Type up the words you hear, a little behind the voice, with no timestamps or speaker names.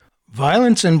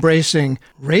Violence-embracing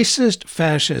racist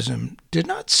fascism did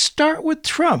not start with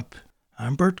Trump.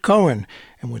 I'm Bert Cohen,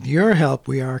 and with your help,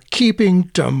 we are keeping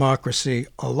democracy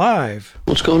alive.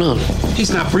 What's going on?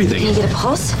 He's not breathing. Can you get a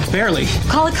pulse? Barely.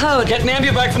 Call a code. Get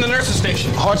Nambia back from the nurse's station.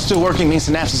 Heart's still working, means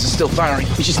synapses are still firing.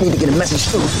 We just need to get a message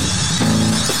through.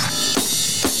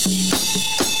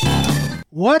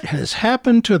 What has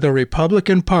happened to the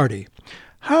Republican Party?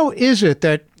 How is it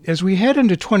that as we head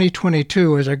into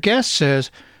 2022, as our guest says,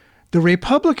 the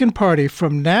Republican Party,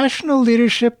 from national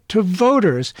leadership to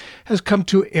voters, has come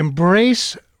to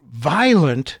embrace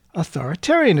violent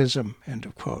authoritarianism, end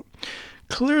of quote.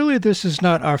 Clearly, this is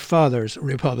not our father's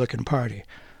Republican Party.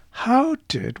 How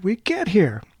did we get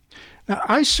here? Now,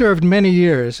 I served many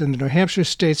years in the New Hampshire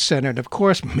State Senate, and of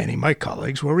course, many of my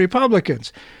colleagues were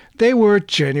Republicans. They were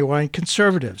genuine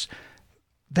conservatives.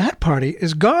 That party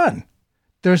is gone.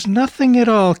 There's nothing at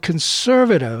all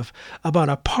conservative about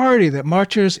a party that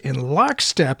marches in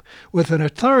lockstep with an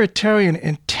authoritarian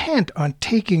intent on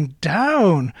taking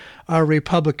down our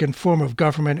Republican form of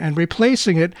government and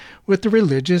replacing it with the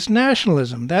religious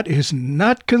nationalism. That is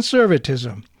not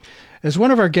conservatism. As one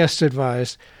of our guests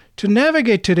advised, to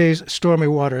navigate today's stormy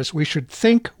waters, we should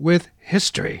think with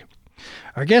history.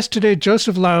 Our guest today,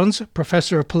 Joseph Lowndes,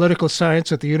 professor of political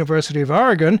science at the University of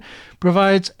Oregon,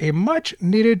 provides a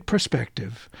much-needed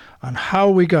perspective on how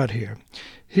we got here.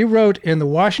 He wrote in the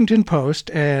Washington Post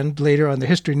and later on the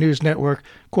History News Network,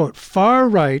 quote,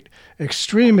 "Far-right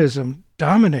extremism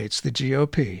dominates the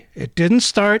GOP. It didn't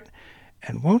start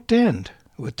and won't end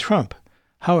with Trump.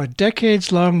 How a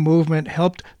decades-long movement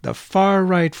helped the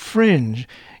far-right fringe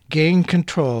gain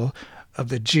control of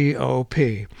the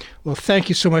GOP." Well, thank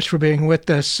you so much for being with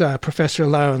us, Professor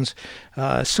Lowndes.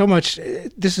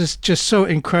 This is just so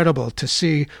incredible to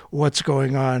see what's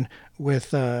going on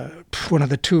with one of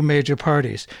the two major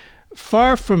parties.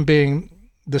 Far from being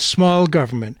the small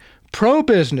government,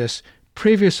 pro-business,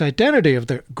 previous identity of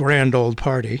the grand old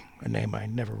party, a name I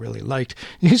never really liked,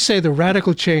 you say the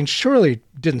radical change surely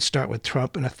didn't start with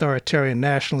Trump, an authoritarian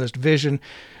nationalist vision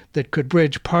that could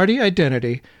bridge party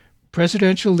identity,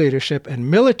 presidential leadership, and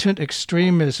militant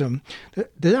extremism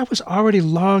that was already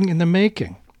long in the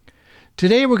making.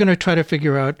 Today, we're going to try to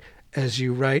figure out, as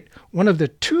you write, one of the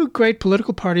two great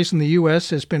political parties in the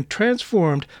U.S. has been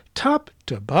transformed top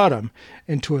to bottom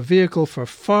into a vehicle for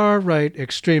far-right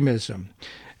extremism.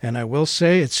 And I will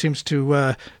say it seems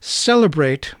to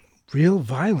celebrate real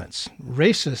violence,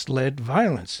 racist-led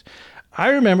violence. I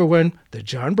remember when the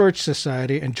John Birch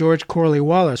Society and George Corley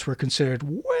Wallace were considered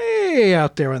way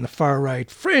out there on the far-right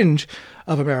fringe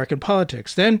of American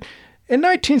politics. Then, in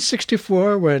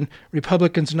 1964, when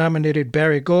Republicans nominated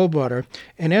Barry Goldwater,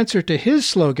 in answer to his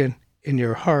slogan, "In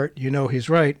your heart, you know he's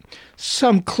right,"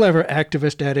 some clever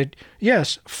activist added,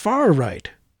 "Yes, far-right."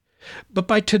 But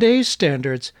by today's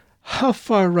standards, how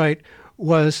far-right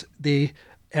was the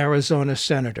Arizona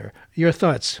senator? Your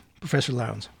thoughts, Professor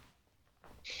Lowndes?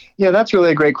 Yeah, that's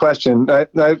really a great question.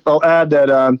 I'll add that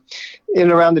in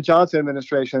and around the Johnson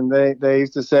administration, they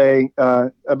used to say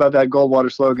about that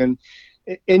Goldwater slogan,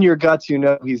 "In your guts, you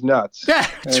know he's nuts." Yeah,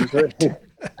 that's right.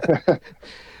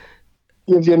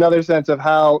 Gives you another sense of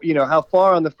how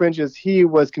far on the fringes he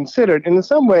was considered. And in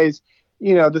some ways,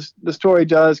 the story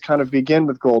does kind of begin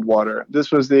with Goldwater.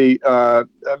 This was the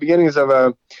beginnings of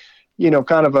a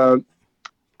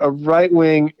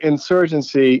right-wing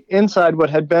insurgency inside what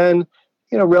had been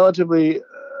relatively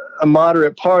a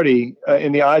moderate party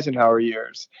in the Eisenhower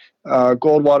years.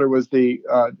 Goldwater was the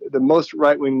most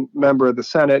right-wing member of the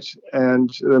Senate and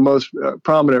the most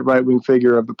prominent right-wing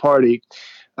figure of the party.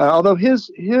 Although his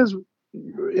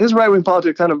right-wing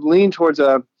politics kind of leaned towards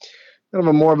a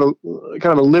more of a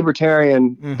kind of a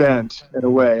libertarian bent in a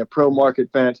way, a pro-market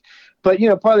bent. But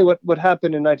partly what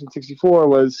happened in 1964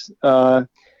 was the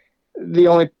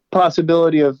only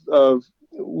possibility of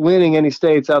winning any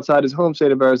states outside his home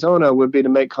state of Arizona would be to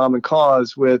make common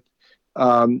cause with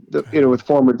with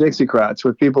former Dixiecrats,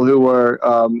 with people who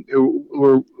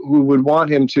would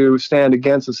want him to stand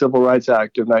against the Civil Rights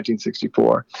Act of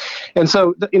 1964. And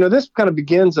so this kind of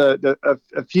begins a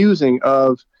fusing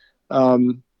of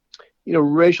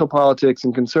racial politics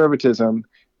and conservatism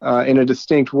in a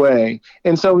distinct way.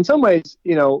 And so in some ways,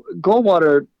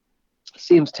 Goldwater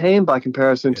seems tame by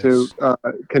comparison to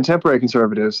contemporary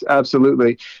conservatives.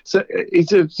 Absolutely. So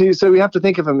we have to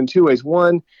think of him in two ways.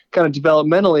 One, kind of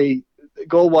developmentally,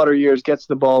 Goldwater years gets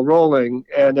the ball rolling,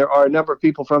 and there are a number of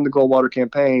people from the Goldwater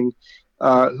campaign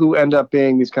who end up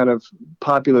being these kind of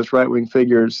populist right-wing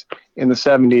figures in the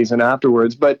 70s and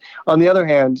afterwards. But on the other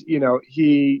hand,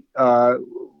 he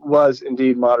was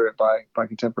indeed moderate by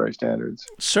contemporary standards.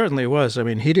 Certainly was. I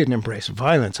mean, he didn't embrace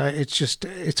violence.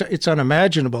 It's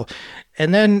unimaginable.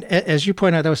 And then, as you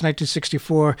point out, that was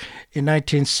 1964. In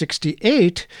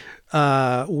 1968,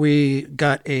 we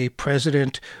got a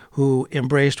president who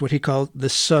embraced what he called the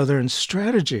Southern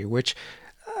Strategy, which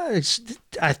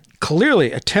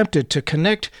clearly attempted to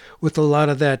connect with a lot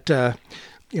of that,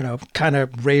 kind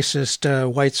of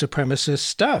racist, white supremacist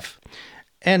stuff.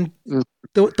 And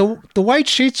the white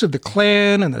sheets of the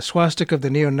Klan and the swastika of the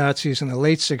neo-Nazis in the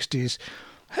late 60s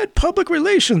had public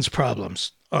relations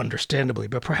problems, understandably,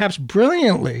 but perhaps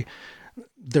brilliantly,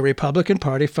 the Republican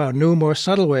Party found new, more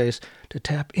subtle ways to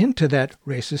tap into that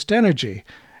racist energy.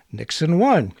 Nixon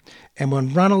won. And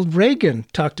when Ronald Reagan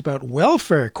talked about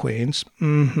welfare queens,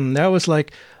 that was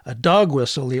like a dog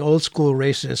whistle the old school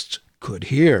racists could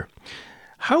hear.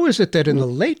 How is it that in the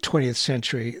late 20th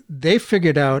century, they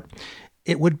figured out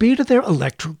it would be to their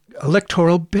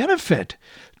electoral benefit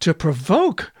to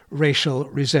provoke racial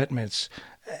resentments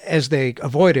as they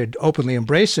avoided openly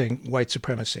embracing white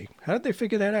supremacy? How did they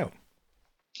figure that out?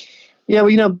 Yeah,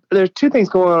 well, there's two things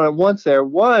going on at once there.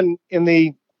 One, in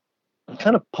the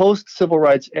kind of post-civil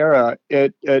rights era,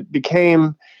 it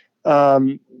became,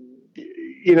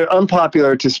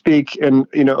 unpopular to speak in,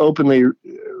 openly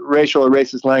racial or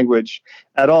racist language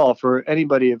at all for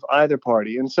anybody of either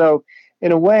party. And so,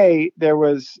 in a way, there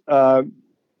was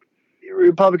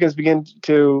Republicans begin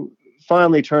to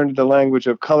finally turn to the language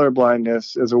of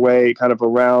colorblindness as a way kind of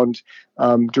around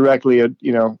directly,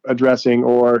 addressing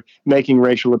or making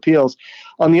racial appeals.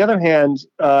 On the other hand,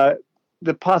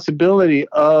 the possibility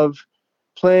of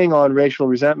playing on racial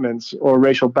resentments or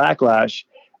racial backlash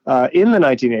in the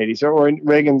 1980s or in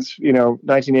Reagan's,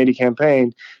 1980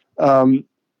 campaign,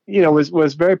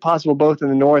 was very possible both in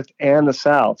the North and the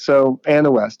South, and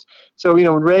the West. So,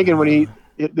 when Reagan, when he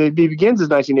begins his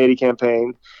 1980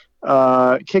 campaign,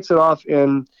 kicks it off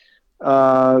in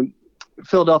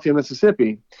Philadelphia,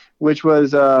 Mississippi, which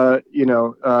was, in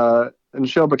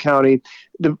Neshoba County,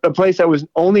 a place that was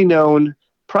only known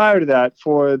prior to that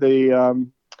for the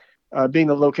being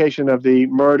the location of the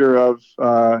murder of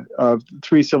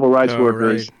three civil rights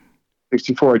workers. Right.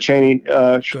 64, Cheney,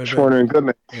 Schwerner, and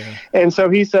Goodman. Yeah. And so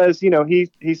he says, he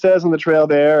says on the trail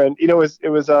there, and it was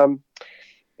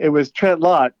Trent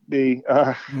Lott, the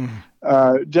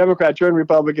Democrat turned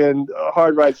Republican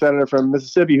hard right senator from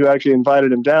Mississippi, who actually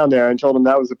invited him down there and told him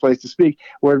that was the place to speak.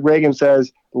 Where Reagan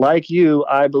says, "Like you,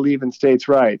 I believe in states'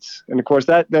 rights," and of course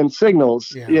that then signals,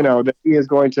 that he is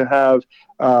going to have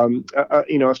a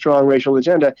strong racial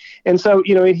agenda. And so,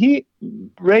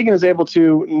 Reagan is able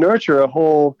to nurture a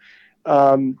whole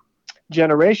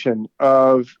generation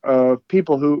of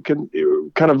people who can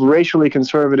kind of racially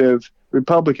conservative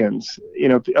Republicans.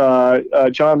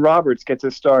 John Roberts gets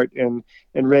his start in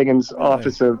Reagan's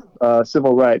office of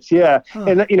civil rights. Yeah,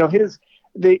 and what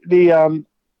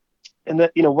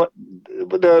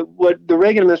the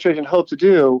Reagan administration hoped to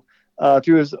do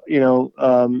through his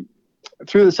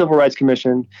through the Civil Rights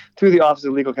Commission, through the Office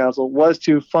of Legal Counsel, was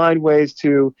to find ways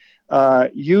to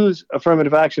use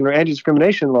affirmative action or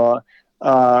anti-discrimination law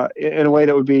in a way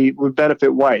that would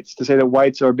benefit whites, to say that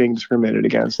whites are being discriminated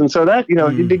against. And so that,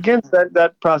 it begins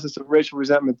that process of racial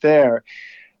resentment there.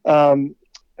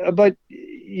 But,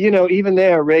 even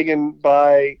there, Reagan,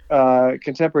 by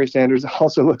contemporary standards,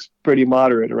 also looks pretty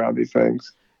moderate around these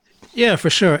things. Yeah, for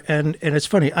sure. And it's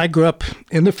funny. I grew up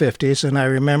in the 50s, and I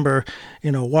remember,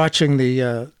 watching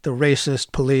the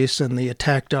racist police and the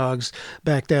attack dogs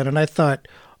back then. And I thought,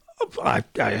 I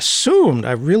assumed,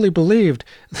 I really believed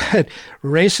that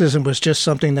racism was just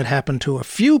something that happened to a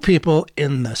few people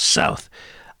in the South.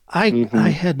 I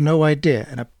had no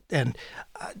idea. And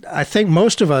I think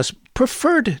most of us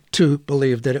preferred to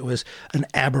believe that it was an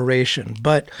aberration.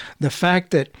 But the fact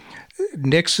that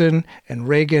Nixon and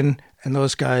Reagan and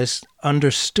those guys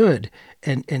understood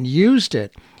and used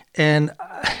it. And,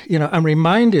 I'm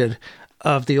reminded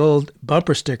of the old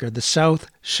bumper sticker, "The South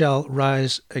shall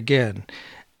rise again."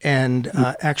 And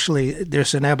actually,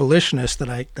 there's an abolitionist that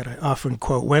I often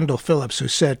quote, Wendell Phillips, who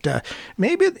said,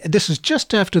 maybe this is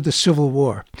just after the Civil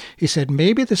War. He said,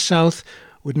 maybe the South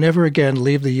would never again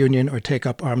leave the Union or take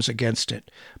up arms against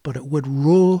it, but it would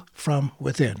rule from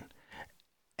within.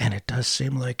 And it does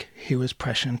seem like he was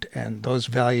prescient, and those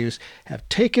values have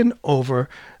taken over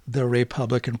the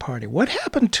Republican Party. What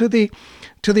happened to the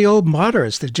old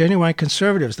moderates, the genuine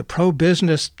conservatives, the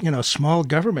pro-business, small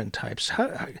government types?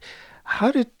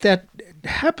 How did that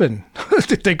happen?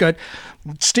 That they got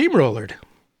steamrollered?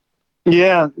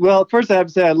 Yeah, well, first I have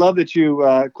to say I love that you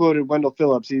quoted Wendell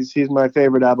Phillips. He's my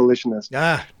favorite abolitionist.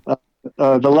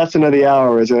 The Lesson of the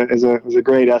Hour is a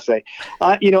great essay.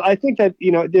 I think that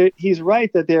he's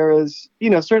right that there is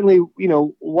certainly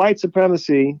white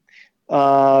supremacy.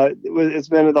 It's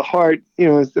been at the heart.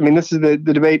 This is the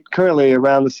debate currently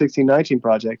around the 1619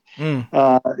 Project.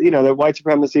 That white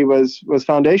supremacy was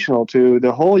foundational to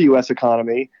the whole U.S.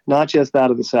 economy, not just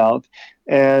that of the South,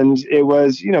 and it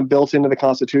was built into the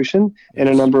Constitution in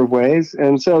a number of ways.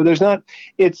 And so there's no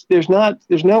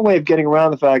way of getting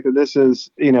around the fact that this is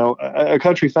a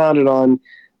country founded on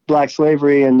black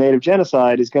slavery and native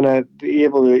genocide is going to be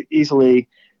able to easily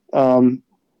emerge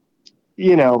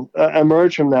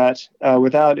from that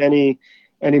without any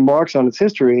marks on its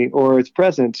history or its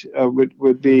present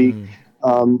would be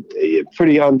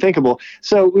pretty unthinkable.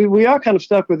 So we are kind of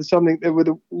stuck with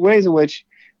the ways in which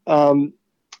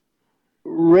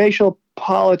racial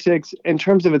politics, in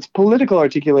terms of its political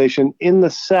articulation in the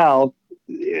South,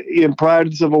 prior to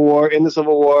the Civil War, in the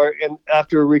Civil War, and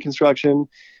after Reconstruction,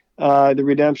 the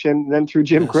redemption, then through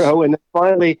Jim Crow, and then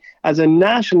finally, as a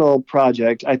national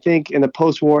project, I think in the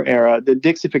post-war era, the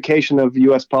Dixification of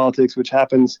U.S. politics, which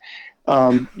happens,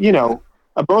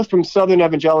 both from Southern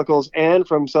evangelicals and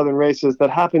from Southern racists,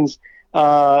 that happens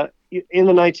in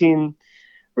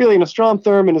the Strom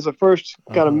Thurmond is the first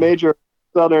kind of major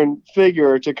Southern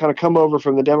figure to kind of come over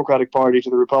from the Democratic Party to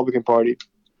the Republican Party.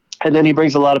 And then he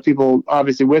brings a lot of people,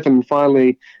 obviously, with him, and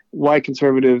finally, white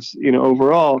conservatives,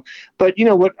 overall. But,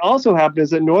 what also happened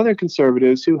is that Northern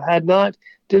conservatives who did not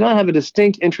have a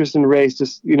distinct interest in race,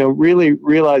 just, really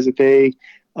realized that they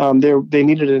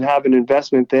needed to have an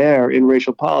investment there in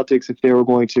racial politics if they were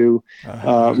going to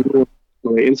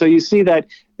and so you see that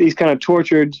these kind of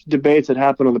tortured debates that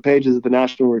happen on the pages of the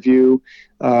National Review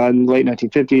in the late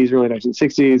 1950s, early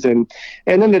 1960s, and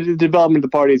then the development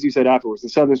of the party, as you said, afterwards, the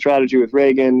Southern strategy with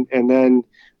Reagan, and then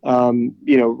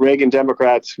Reagan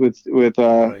Democrats who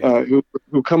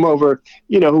come over,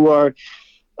 who are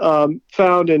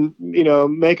found in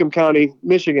Macomb County,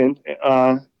 Michigan,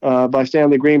 by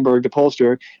Stanley Greenberg, the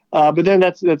pollster. But then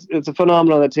it's a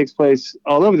phenomenon that takes place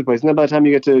all over the place. And then by the time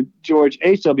you get to George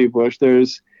H.W. Bush,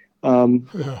 there's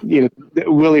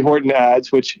Willie Horton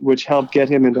ads, which helped get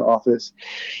him into office.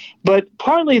 But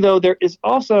partly, though,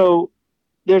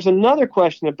 there's another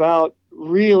question about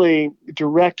really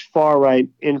direct far right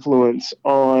influence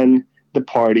on the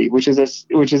party, which is a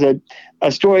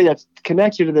story that's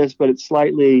connected to this, but it's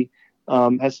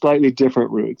has slightly different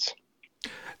roots.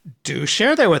 Do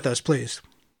share that with us, please.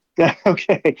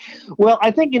 Okay. Well,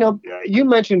 I think, you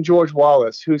mentioned George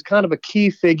Wallace, who's kind of a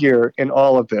key figure in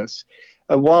all of this.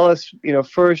 Wallace,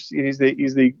 first, he's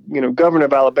the governor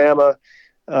of Alabama.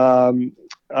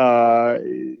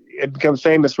 It becomes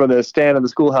famous for the stand on the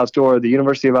schoolhouse door at the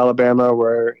University of Alabama,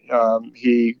 where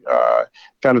he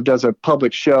kind of does a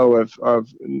public show of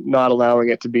not allowing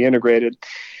it to be integrated.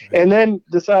 And then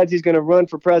decides he's going to run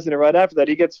for president right after that.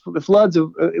 He gets the floods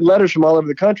of letters from all over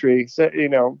the country,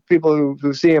 people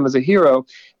who see him as a hero.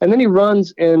 And then he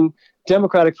runs in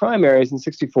Democratic primaries in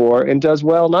 '64 and does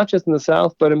well, not just in the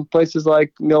South, but in places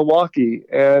like Milwaukee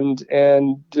and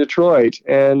Detroit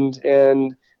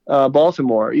and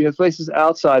Baltimore, places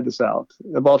outside the South.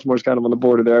 Baltimore's kind of on the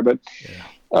border there, but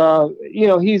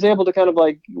he's able to kind of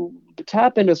like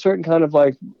tap into a certain kind of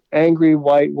like angry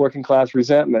white working class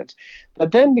resentment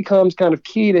that then becomes kind of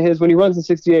key to when he runs in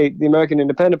 '68, the American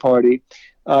Independent Party.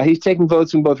 He's taking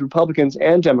votes from both Republicans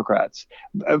and Democrats,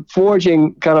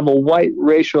 forging kind of a white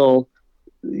racial,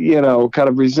 kind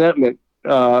of resentment,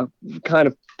 kind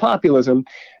of populism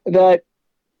that,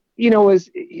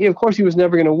 of course he was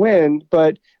never going to win,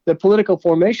 but the political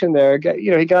formation there,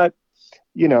 he got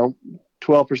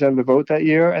 12% of the vote that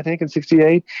year, I think, in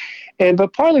 '68.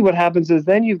 But partly what happens is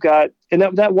then you've got, and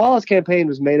that Wallace campaign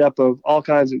was made up of all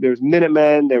kinds of, there was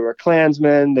Minutemen, there were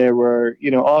Klansmen, there were,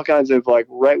 all kinds of like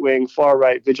right-wing,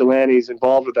 far-right vigilantes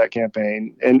involved with that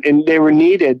campaign. And they were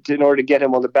needed in order to get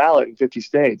him on the ballot in 50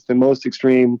 states, the most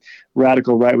extreme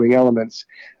radical right-wing elements.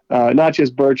 Not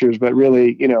just Birchers, but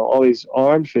really, all these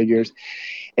armed figures.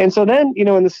 And so then, in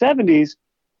the '70s,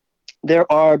 there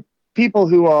are people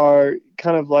who are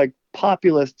kind of like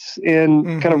populists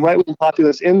kind of right-wing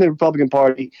populists in the Republican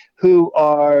Party who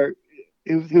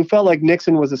felt like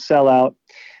Nixon was a sellout,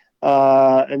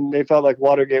 and they felt like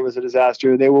Watergate was a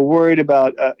disaster. They were worried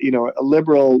about, a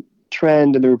liberal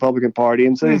trend in the Republican Party.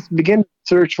 And so they begin to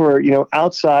search for,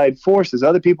 outside forces,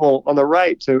 other people on the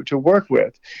right to work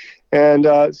with. And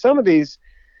some of these,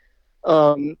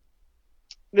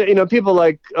 people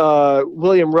like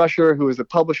William Rusher, who is the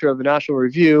publisher of the National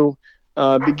Review,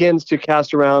 begins to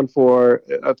cast around for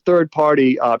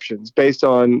third-party options based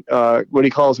on what he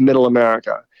calls Middle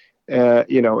America.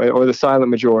 or the silent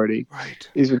majority. Right.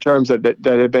 These were terms that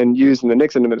had been used in the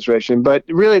Nixon administration. But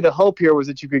really, the hope here was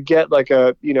that you could get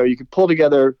you could pull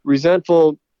together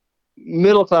resentful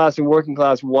middle class and working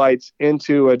class whites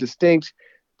into a distinct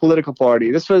political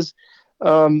party. This was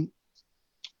Kevin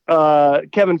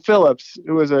Phillips,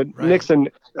 who was a Nixon,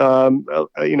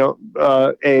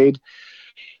 aide,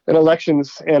 an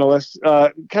elections analyst,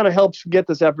 kind of helps get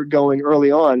this effort going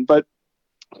early on. But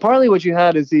partly what you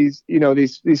had is these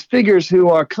figures who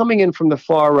are coming in from the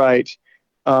far right,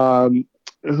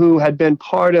 who had been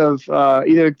part of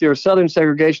either they're Southern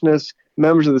segregationists,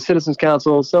 members of the Citizens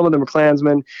Council, some of them are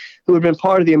Klansmen, who had been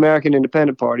part of the American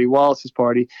Independent Party, Wallace's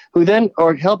party, who then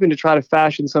are helping to try to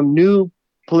fashion some new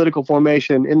political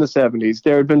formation in the 70s.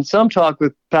 There had been some talk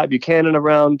with Pat Buchanan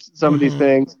around some of these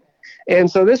things. And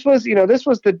so this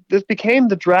became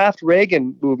the draft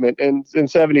Reagan movement in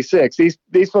 76. These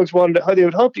folks they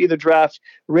would hope to either draft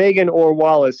Reagan or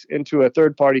Wallace into a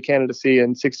third party candidacy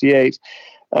in 68.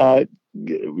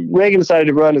 Reagan decided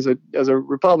to run as a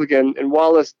Republican, and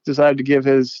Wallace decided to give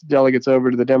his delegates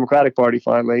over to the Democratic Party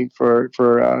finally for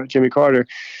Jimmy Carter.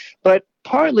 But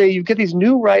partly you get these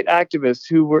new right activists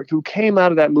who came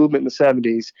out of that movement in the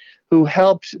 70s, who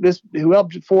helped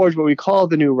forge what we call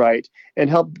the new right and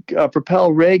helped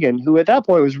propel Reagan, who at that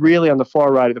point was really on the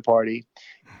far right of the party,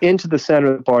 into the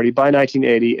center of the party by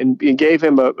 1980, and gave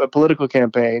him a political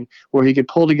campaign where he could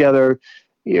pull together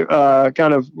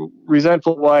kind of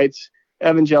resentful whites,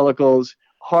 evangelicals,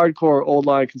 hardcore old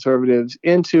line conservatives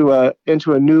into a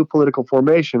new political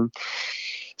formation.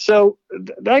 So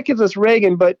that gives us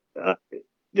Reagan, but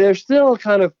there's still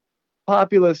kind of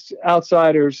populist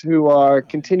outsiders who are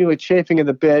continually chafing at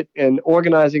the bit and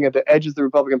organizing at the edges of the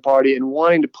Republican Party and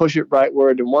wanting to push it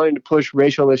rightward and wanting to push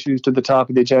racial issues to the top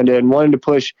of the agenda and wanting to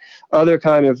push other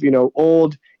kind of,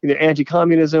 old either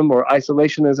anti-communism or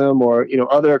isolationism or,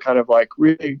 other kind of like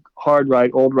really hard right,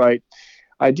 old right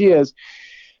ideas.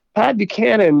 Pat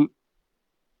Buchanan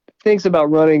thinks about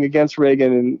running against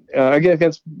Reagan and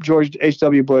against George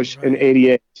H.W. Bush in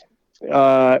 88.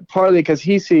 Partly because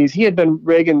he had been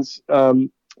Reagan's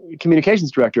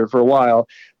communications director for a while,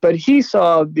 but he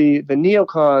saw the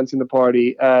neocons in the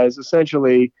party as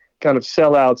essentially kind of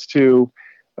sellouts to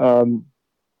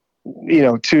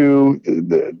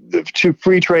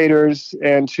free traders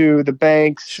and to the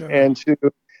banks and to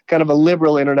kind of a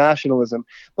liberal internationalism.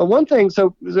 But one thing,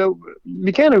 so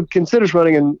Buchanan considers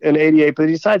running in 88, but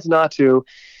he decides not to.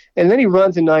 And then he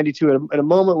runs in 92 at a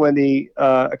moment when the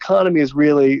economy is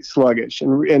really sluggish,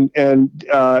 and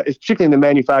it's particularly in the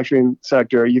manufacturing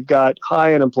sector. You've got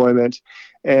high unemployment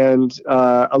and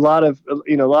a lot of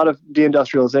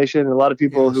deindustrialization and a lot of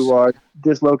people who are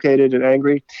dislocated and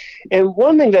angry. And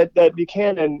one thing that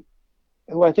Buchanan,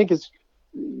 who I think is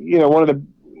one of the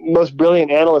most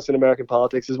brilliant analysts in American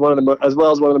politics, is as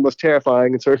well as one of the most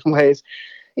terrifying in certain ways.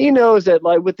 He knows that,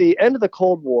 like, with the end of the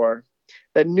Cold War,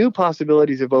 that new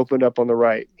possibilities have opened up on the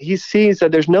right. He sees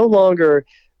that there's no longer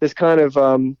this kind of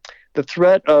the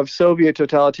threat of Soviet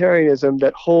totalitarianism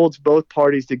that holds both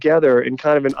parties together in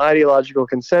kind of an ideological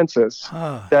consensus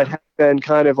that had been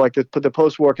kind of like the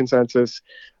post-war consensus,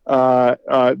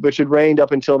 which had reigned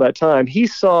up until that time. He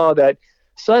saw that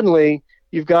suddenly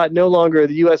you've got no longer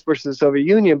the U.S. versus the Soviet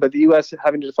Union, but the U.S.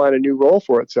 having to define a new role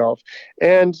for itself.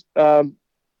 And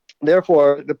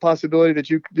therefore, the possibility that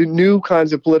the new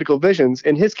kinds of political visions,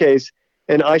 in his case,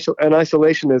 an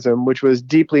isolationism, which was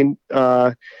deeply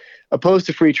opposed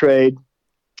to free trade,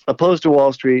 opposed to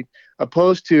Wall Street,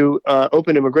 opposed to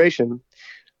open immigration,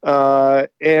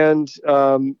 and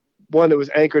one that was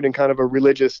anchored in kind of a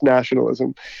religious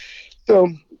nationalism. So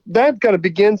that kind of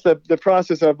begins the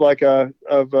process of like a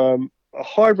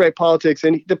hard right politics.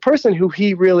 And the person who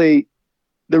he really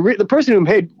the person who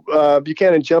made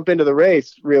Buchanan jump into the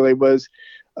race really was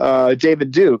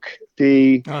David Duke,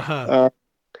 the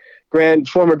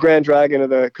former Grand Dragon of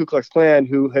the Ku Klux Klan,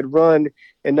 who had run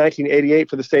in 1988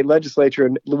 for the state legislature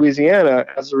in Louisiana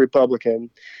as a Republican,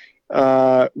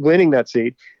 winning that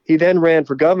seat. He then ran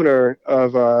for governor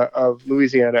of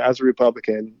Louisiana as a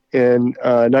Republican in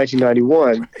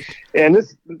 1991. And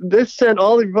this sent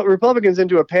all the Republicans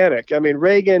into a panic. I mean,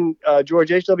 Reagan,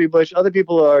 George H.W. Bush, other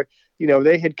people are,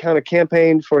 they had kind of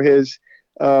campaigned for his,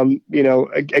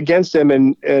 against him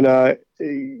in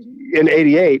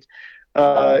 88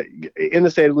 in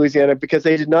the state of Louisiana because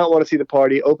they did not want to see the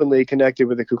party openly connected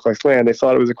with the Ku Klux Klan. They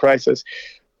thought it was a crisis.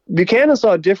 Buchanan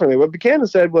saw it differently. What Buchanan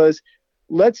said was,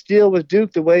 let's deal with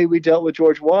Duke the way we dealt with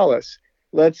George Wallace.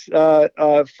 Let's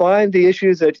find the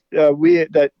issues that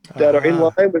are in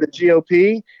line with the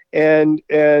GOP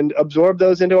and absorb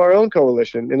those into our own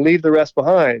coalition and leave the rest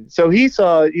behind. So he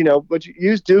saw,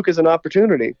 use Duke as an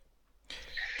opportunity.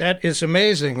 That is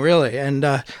amazing, really. And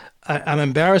I'm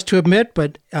embarrassed to admit,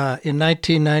 but in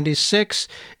 1996,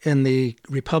 in the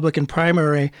Republican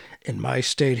primary in my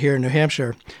state here in New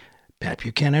Hampshire, Pat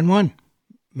Buchanan won.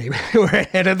 Maybe we're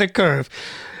ahead of the curve.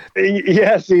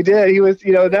 Yes, he did. He was,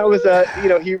 that was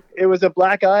it was a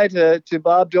black eye to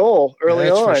Bob Dole early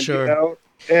That's on, for sure.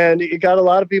 And it got a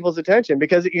lot of people's attention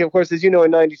because, of course, as you know, in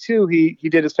 '92, he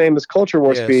did his famous culture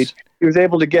war speech. He was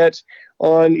able to get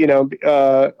on, to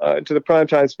the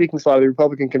primetime speaking slot of the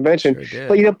Republican convention. Sure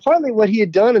but, partly what he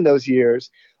had done in those years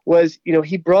was,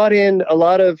 he brought in a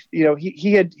lot of,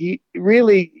 he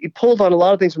pulled on a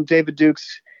lot of things from David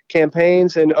Duke's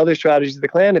campaigns and other strategies the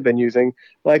Klan had been using.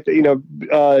 Like,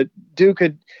 Duke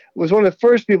was one of the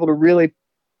first people to really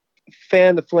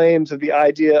fan the flames of the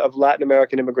idea of Latin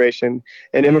American immigration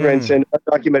and immigrants and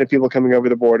undocumented people coming over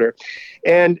the border,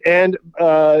 and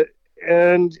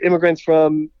immigrants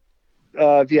from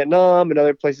Vietnam and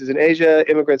other places in Asia,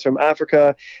 immigrants from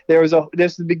Africa. There's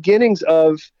the beginnings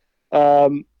of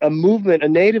a movement, a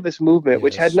nativist movement,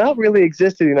 which had not really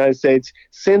existed in the United States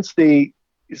since the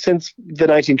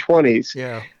 1920s.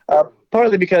 Yeah.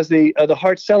 Partly because the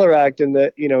Hart-Celler Act in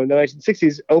the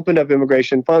 1960s opened up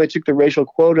immigration, finally took the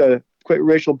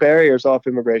racial barriers off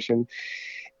immigration,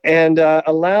 and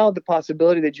allowed the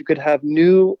possibility that you could have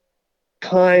new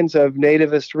kinds of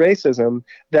nativist racism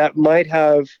that might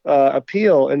have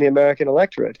appeal in the American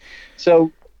electorate.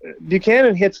 So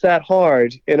Buchanan hits that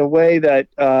hard in a way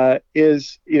that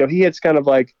is, he hits kind of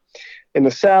like in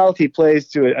the South, he plays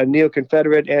to a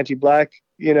neo-Confederate, anti-black,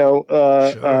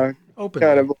 Sure. Openly.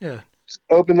 kind of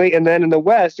openly, and then in the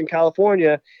West, in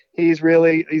California, he's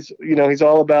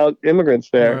all about immigrants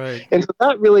there, right. And so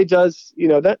that really does,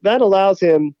 that allows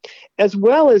him, as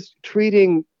well as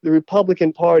treating the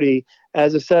Republican Party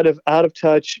as a set of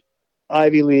out-of-touch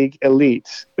Ivy League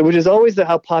elites, which is always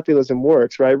how populism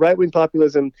works, right? Right-wing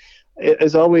populism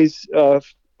is always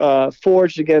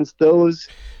forged against those,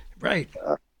 right?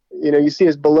 You see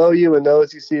as below you, and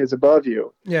those you see as above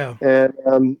you. Yeah.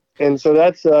 And so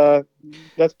that's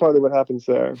partly what happens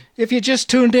there. If you just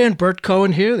tuned in, Bert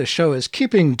Cohen here. The show is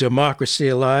Keeping Democracy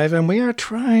Alive, and we are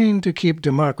trying to keep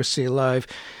democracy alive.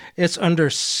 It's under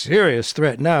serious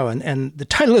threat now, and the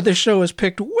title of this show was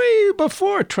picked way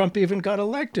before Trump even got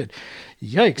elected.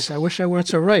 Yikes, I wish I weren't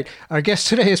so right. Our guest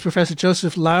today is Professor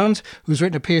Joseph Lowndes, who's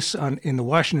written a piece in the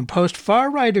Washington Post.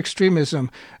 Far-right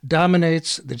extremism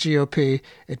dominates the GOP.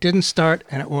 It didn't start,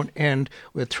 and it won't end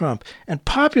with Trump. And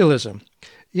populism.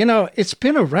 It's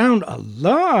been around a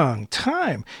long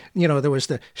time. There was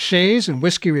the Shays and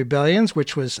Whiskey Rebellions,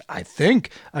 which was, I think,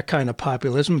 a kind of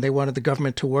populism. They wanted the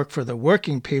government to work for the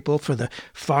working people, for the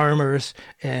farmers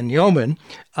and yeomen.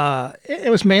 It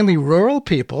was mainly rural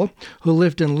people who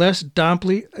lived in less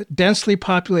densely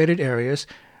populated areas,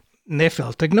 and they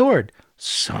felt ignored.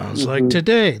 Sounds like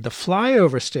today, the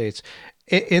flyover states.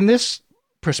 In this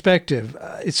perspective,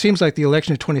 it seems like the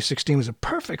election of 2016 was a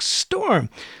perfect storm.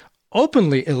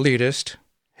 Openly elitist,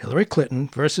 Hillary Clinton,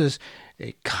 versus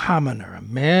a commoner, a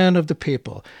man of the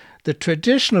people. The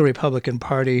traditional Republican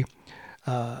Party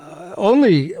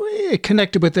only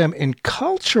connected with them in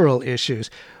cultural issues.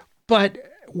 But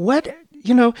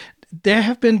there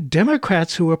have been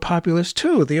Democrats who were populist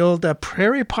too. The old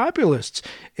prairie populists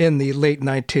in the late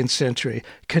 19th century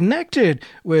connected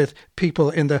with people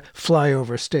in the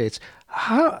flyover states.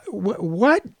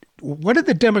 What did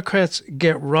the Democrats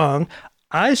get wrong?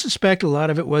 I suspect a lot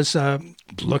of it was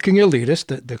looking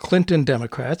elitist, the Clinton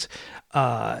Democrats,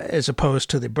 as opposed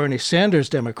to the Bernie Sanders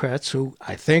Democrats, who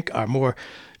I think are more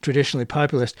traditionally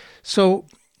populist. So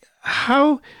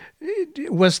how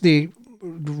was the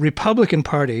Republican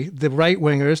Party, the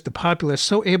right-wingers, the populists,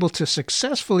 so able to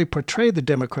successfully portray the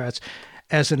Democrats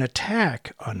as an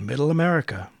attack on middle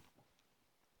America?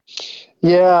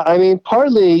 Yeah, I mean,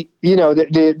 partly,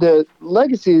 the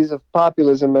legacies of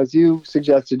populism, as you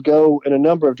suggested, go in a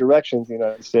number of directions in the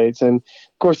United States. And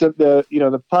of course,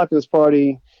 the Populist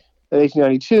Party in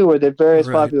 1892, or the various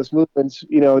populist movements,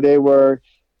 they were,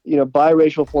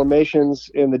 biracial formations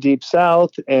in the Deep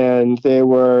South, and they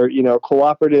were,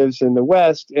 cooperatives in the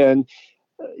West. And,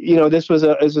 this was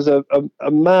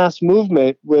a mass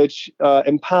movement which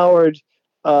empowered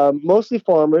mostly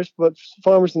farmers, but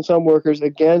farmers and some workers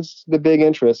against the big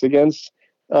interests, against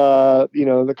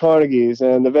the Carnegies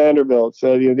and the Vanderbilts,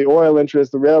 the oil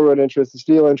interests, the railroad interests, the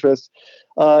steel interests,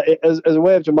 as a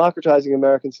way of democratizing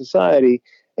American society.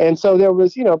 And so there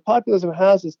was, populism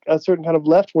has a certain kind of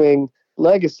left-wing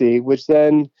legacy, which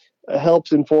then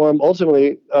helps inform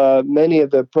ultimately many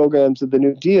of the programs of the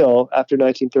New Deal after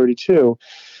 1932.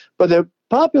 But the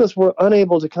populists were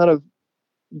unable to kind of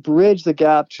bridge the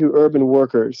gap to urban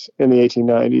workers in the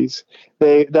 1890s.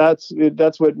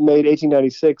 That's what made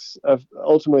 1896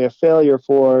 ultimately a failure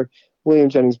for William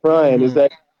Jennings Bryan, is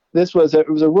that it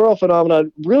was a rural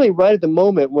phenomenon really right at the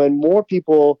moment when more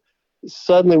people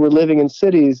suddenly were living in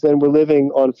cities than were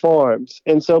living on farms.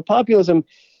 And so populism,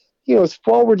 is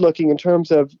forward-looking in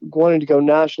terms of wanting to go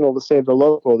national to save the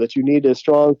local, that you need a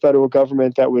strong federal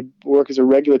government that would work as a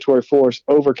regulatory force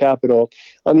over capital.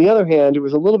 On the other hand, it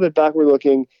was a little bit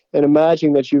backward-looking and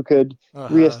imagining that you could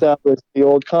reestablish the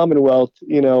old Commonwealth,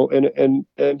 in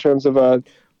terms of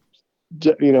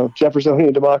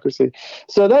Jeffersonian democracy.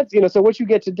 So that's, so what you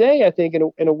get today, I think,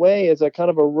 in a way, is a kind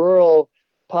of a rural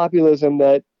populism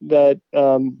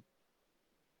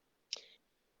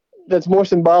that's more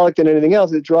symbolic than anything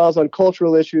else. It draws on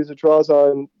cultural issues. It draws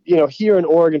on, here in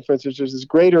Oregon, for instance, there's this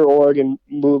Greater Oregon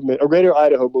movement, or Greater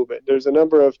Idaho movement. There's a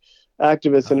number of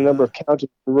activists in a number of counties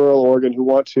in rural Oregon who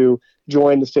want to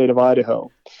join the state of Idaho.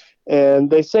 And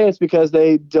they say it's because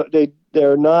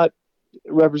they're not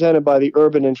represented by the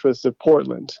urban interests of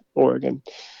Portland, Oregon,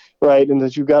 right? And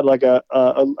that you've got like a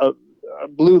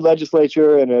blue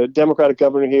legislature and a Democratic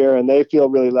governor here, and they feel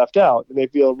really left out, and they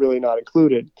feel really not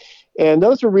included. And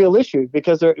those are real issues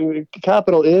because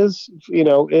capital is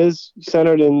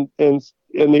centered in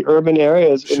the urban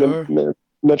areas, Sure. in the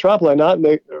metropoli, not in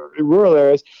the rural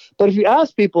areas. But if you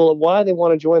ask people why they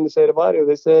want to join the state of Idaho,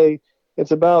 they say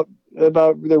it's about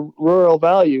the rural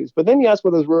values. But then you ask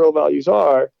what those rural values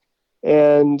are,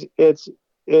 and it's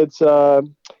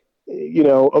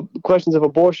questions of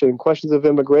abortion, questions of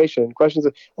immigration, questions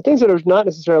of things that are not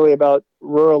necessarily about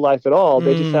rural life at all.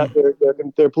 They just have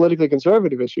they're politically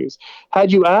conservative issues.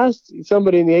 Had you asked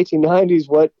somebody in the 1890s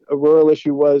what a rural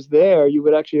issue was there, you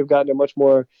would actually have gotten a much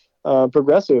more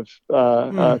progressive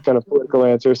kind of political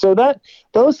answer. So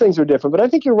those things are different. But I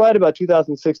think you're right about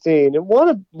 2016. And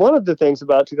one of the things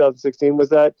about 2016 was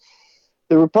that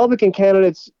the Republican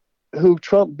candidates who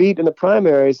Trump beat in the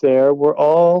primaries there were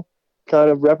all kind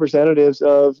of representatives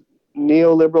of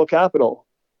neoliberal capital.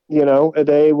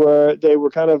 They were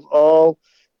kind of all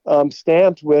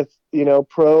stamped with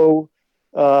pro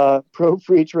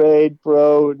free trade,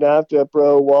 pro NAFTA,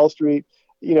 pro Wall Street.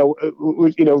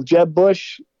 Jeb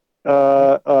Bush,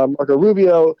 Marco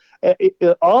Rubio,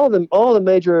 all the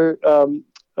major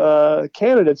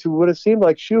candidates who would have seemed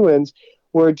like shoo-ins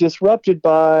were disrupted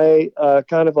by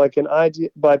kind of like an idea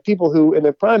by people who in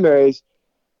their primaries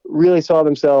really saw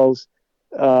themselves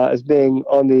as being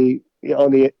on the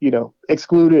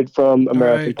excluded from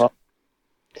American politics.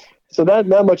 So that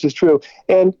much is true.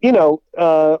 And one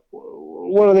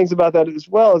of the things about that as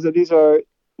well is that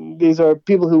these are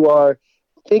people who are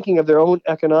thinking of their own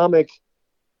economic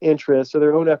interests or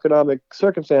their own economic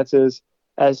circumstances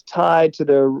as tied to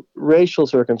their racial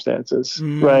circumstances,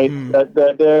 right?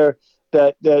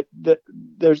 That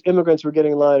there's immigrants who are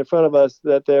getting in line in front of us,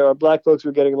 that there are black folks who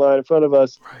are getting in line in front of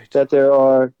us, that there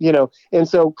are, and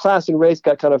so class and race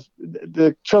got kind of,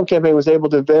 the Trump campaign was able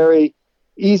to very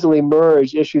easily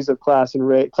merge issues of class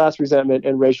resentment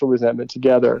and racial resentment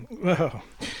together. Wow.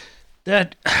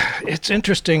 It's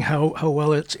interesting how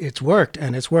well it's worked,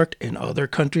 and it's worked in other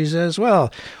countries as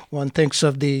well. One thinks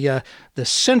of the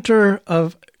center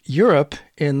of Europe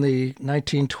in the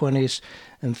 1920s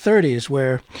and 30s,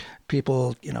 where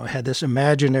people, had this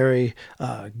imaginary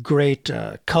great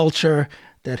culture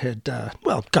that had,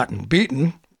 gotten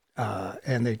beaten,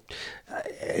 and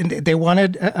they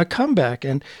wanted a comeback.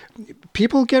 And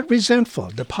people get resentful.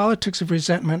 The politics of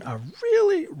resentment are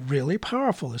really, really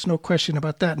powerful. There's no question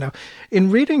about that. Now, in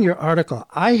reading your article,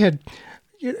 I had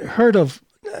heard of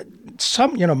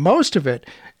most of it.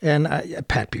 And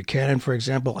Pat Buchanan, for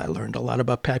example, I learned a lot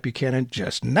about Pat Buchanan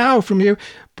just now from you,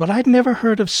 but I'd never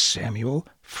heard of Samuel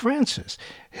Francis.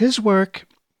 His work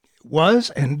was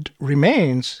and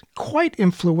remains quite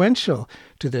influential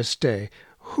to this day.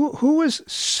 Who was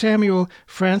Samuel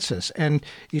Francis? And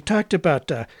you talked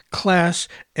about class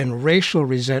and racial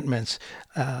resentments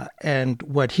and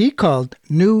what he called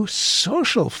new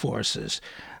social forces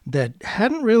that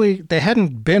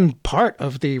hadn't been part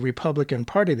of the Republican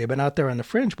Party. They've been out there on the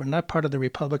fringe, but not part of the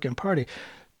Republican Party.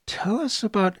 Tell us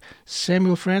about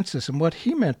Samuel Francis and what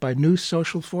he meant by new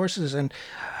social forces and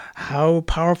how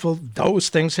powerful those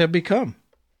things have become.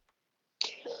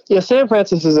 Yeah, Sam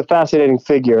Francis is a fascinating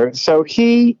figure. So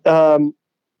he was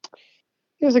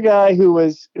a guy who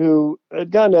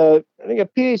had gotten a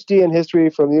PhD in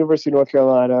history from the University of North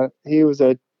Carolina. He was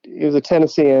a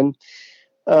Tennessean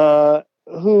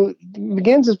who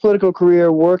begins his political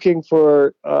career working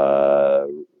for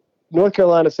North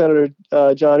Carolina Senator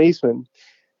John Eastman,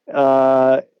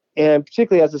 and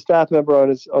particularly as a staff member on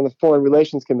the Foreign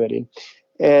Relations Committee.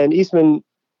 And Eastman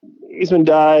Eastman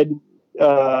died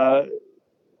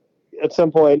at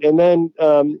some point, and then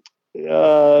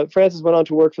Francis went on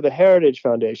to work for the Heritage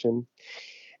Foundation,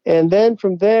 and then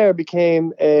from there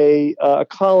became a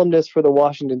columnist for the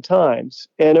Washington Times,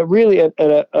 and an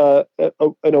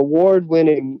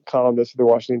award-winning columnist for the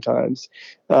Washington Times.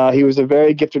 He was a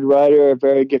very gifted writer, a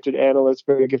very gifted analyst,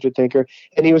 very gifted thinker,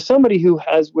 and he was somebody who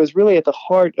was really at the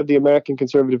heart of the American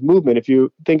conservative movement. If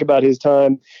you think about his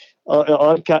time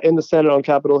in the Senate on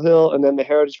Capitol Hill, and then the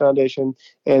Heritage Foundation,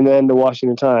 and then the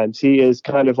Washington Times, he is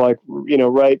kind of like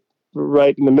right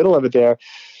in the middle of it there.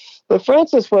 But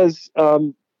Francis was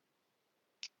had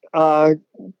a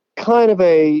kind of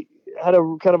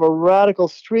a radical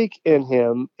streak in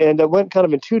him, and that went kind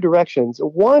of in two directions.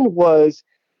 One was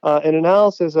an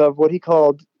analysis of what he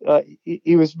called,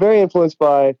 he was very influenced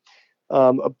by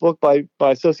a book by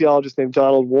a sociologist named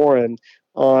Donald Warren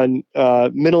on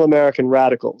middle American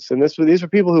radicals. And these were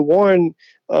people who Warren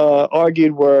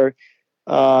argued were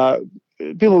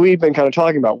people we've been kind of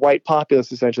talking about, white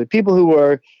populists, essentially, people who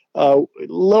were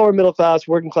lower middle class,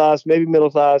 working class, maybe middle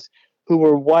class, who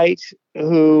were white,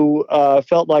 who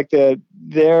felt like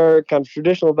their kind of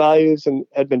traditional values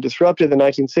had been disrupted in the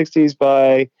 1960s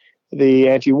by the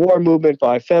anti-war movement,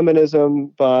 by feminism,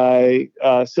 by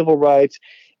civil rights,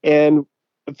 and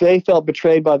they felt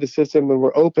betrayed by the system and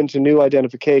were open to new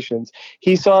identifications.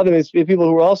 He saw them as people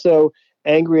who were also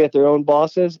angry at their own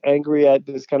bosses, angry at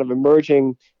this kind of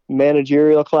emerging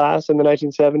managerial class in the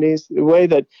 1970s. The way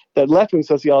that left-wing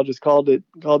sociologists called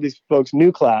these folks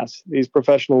new class, this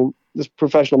professional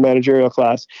managerial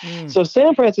class. So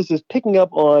Sam Francis is picking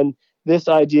up on this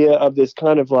idea of this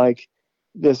kind of like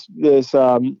this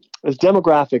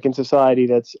demographic in society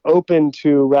that's open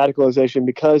to radicalization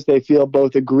because they feel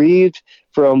both aggrieved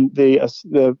from the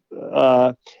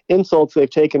insults they've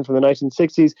taken from the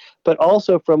 1960s, but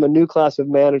also from a new class of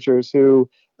managers who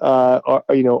are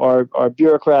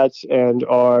bureaucrats and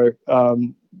are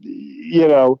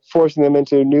forcing them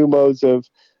into new modes of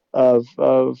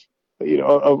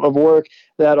work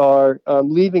that are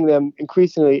leaving them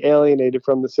increasingly alienated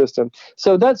from the system.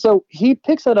 So he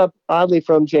picks that up oddly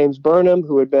from James Burnham,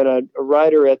 who had been a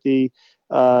writer at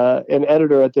an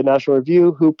editor at the National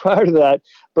Review, who prior to that,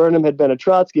 Burnham had been a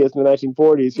Trotskyist in the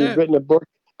 1940s. He'd written a book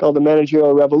called The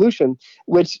Managerial Revolution,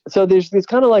 so there's these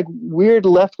kind of like weird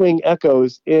left-wing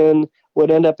echoes in what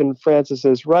end up in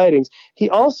Francis's writings.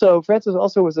 Francis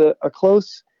also was a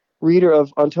close reader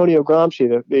of Antonio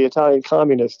Gramsci, the Italian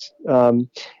communist, and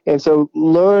so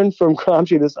learned from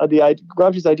Gramsci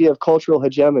Gramsci's idea of cultural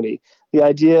hegemony, the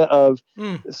idea of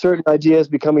certain ideas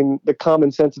becoming the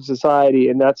common sense of society,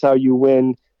 and that's how you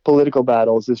win political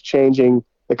battles, is changing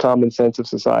the common sense of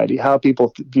society, how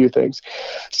people view things.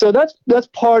 So that's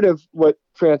part of what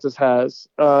Francis has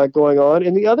going on.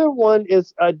 And the other one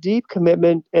is a deep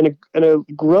commitment and a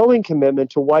growing commitment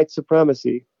to white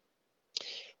supremacy.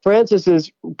 Francis is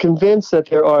convinced that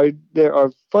there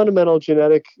are fundamental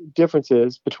genetic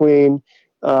differences between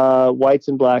whites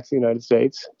and blacks in the United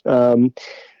States,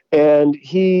 and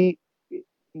he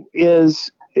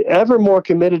is ever more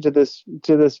committed to this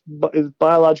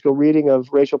biological reading of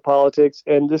racial politics,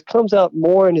 and this comes out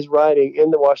more in his writing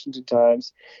in the Washington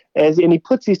Times, and he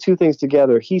puts these two things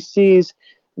together. He sees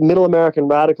middle American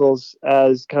radicals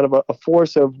as kind of a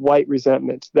force of white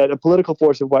resentment, a political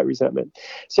force of white resentment.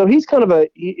 So he's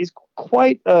he's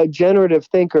quite a generative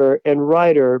thinker and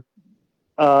writer,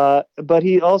 but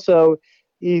he sabotages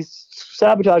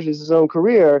his own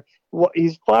career.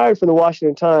 He's fired from the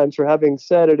Washington Times for having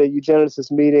said at a eugenicist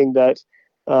meeting that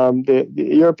the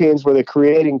Europeans were the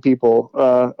creating people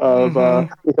of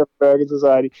American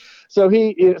society.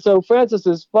 So Francis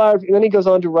is fired, and then he goes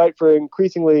on to write for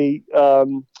increasingly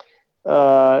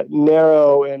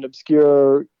narrow and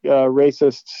obscure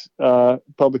racist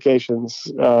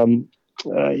publications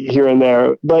here and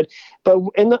there. But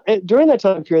during that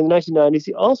time period in the 1990s,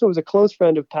 he also was a close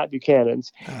friend of Pat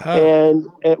Buchanan's, and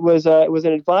it was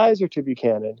an advisor to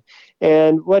Buchanan.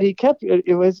 And what he kept,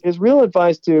 it was his real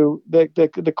advice to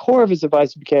the core of his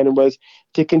advice to Buchanan was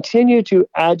to continue to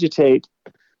agitate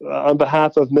on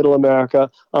behalf of Middle America,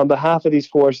 on behalf of these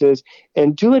forces,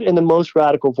 and do it in the most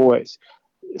radical voice.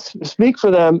 Speak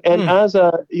for them, and as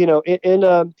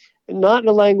not in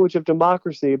a language of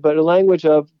democracy, but a language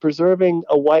of preserving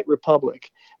a white republic,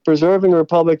 preserving a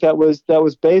republic that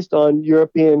was based on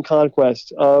European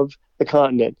conquest of the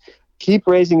continent. Keep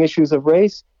raising issues of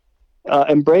race,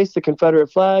 embrace the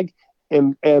Confederate flag,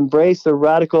 embrace the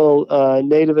radical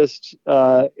nativist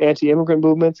anti-immigrant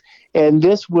movements, and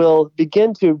this will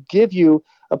begin to give you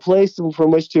a place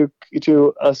from which to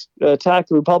attack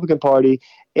the Republican Party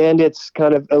and its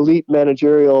kind of elite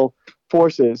managerial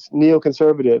forces,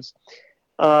 neoconservatives.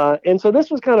 And so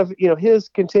this was kind of, his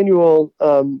continual,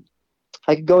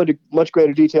 I could go into much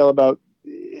greater detail about,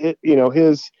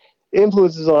 his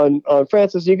influences on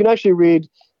Francis. You can actually read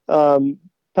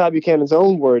Pat Buchanan's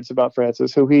own words about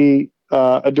Francis, who he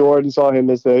adored and saw him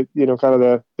as the, kind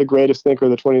of the greatest thinker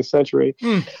of the 20th century.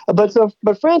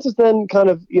 But Francis then kind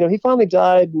of, he finally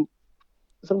died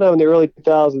sometime in the early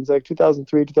 2000s, like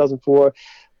 2003, 2004.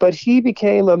 But he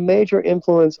became a major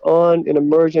influence on an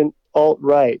emergent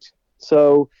alt-right.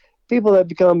 So people that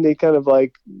become the kind of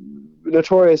like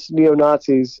notorious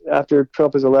neo-Nazis after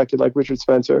Trump is elected, like Richard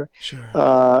Spencer.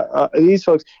 Sure. These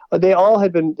folks, they all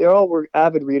were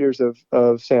avid readers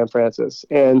of Sam Francis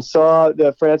and saw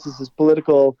the Francis's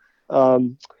political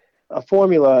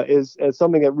formula as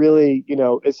something that really,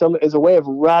 is a way of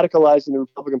radicalizing the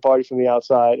Republican Party from the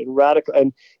outside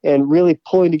and really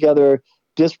pulling together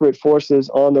disparate forces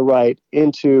on the right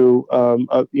into a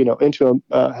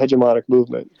hegemonic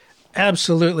movement.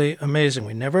 Absolutely amazing.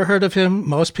 We never heard of him.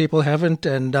 Most people haven't,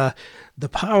 and the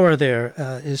power there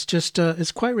is just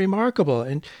it's quite remarkable.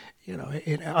 And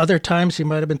in other times he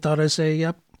might have been thought as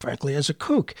frankly, as a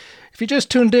kook. If you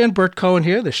just tuned in, Bert Cohen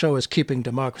here. The show is Keeping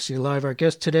Democracy Alive. Our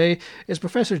guest today is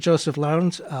Professor Joseph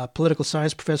Lowndes, political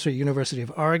science professor at University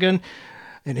of Oregon.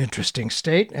 An interesting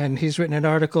state, and he's written an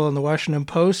article in the Washington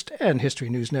Post and History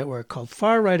News Network called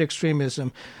Far-Right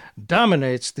Extremism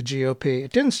Dominates the GOP.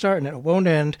 It didn't start and it won't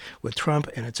end with Trump,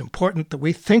 and it's important that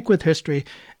we think with history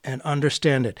and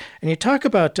understand it. And you talk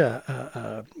about,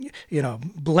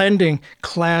 blending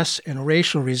class and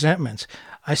racial resentments.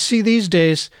 I see these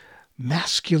days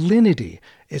masculinity.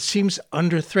 It seems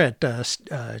under threat.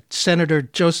 Senator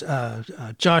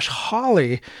Josh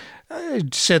Hawley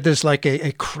said there's like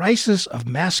a crisis of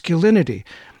masculinity.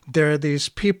 There are these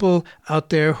people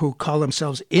out there who call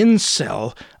themselves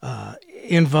incel,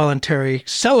 involuntary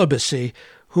celibacy,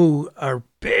 who are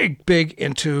big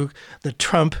into the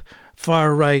Trump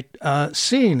far-right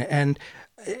scene. And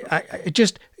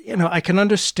I can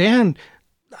understand,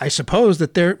 I suppose,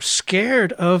 that they're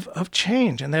scared of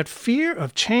change, and that fear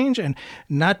of change and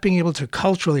not being able to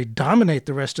culturally dominate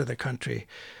the rest of the country.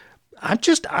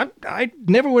 I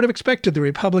never would have expected the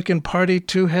Republican Party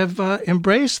to have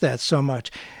embraced that so much.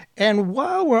 And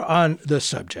while we're on the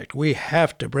subject, we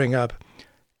have to bring up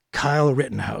Kyle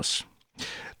Rittenhouse.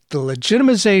 The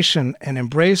legitimization and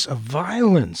embrace of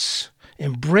violence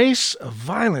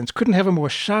couldn't have a more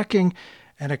shocking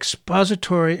and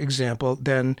expository example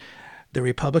than the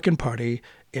Republican Party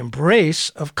embrace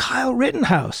of Kyle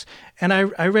Rittenhouse. And I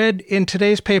read in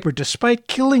today's paper, despite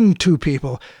killing 2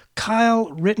 people, Kyle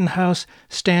Rittenhouse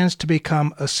stands to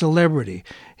become a celebrity.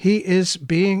 He is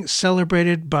being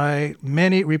celebrated by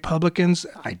many Republicans.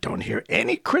 I don't hear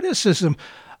any criticism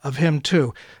of him,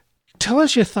 too. Tell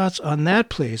us your thoughts on that,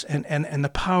 please, and the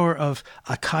power of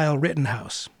a Kyle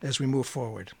Rittenhouse as we move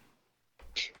forward.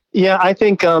 Yeah, I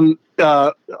think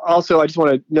also I just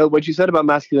want to note what you said about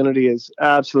masculinity is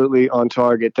absolutely on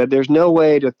target, that there's no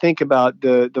way to think about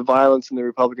the violence in the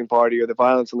Republican Party or the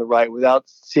violence on the right without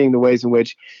seeing the ways in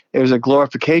which there's a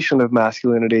glorification of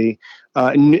masculinity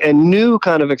and new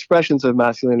kind of expressions of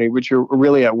masculinity, which are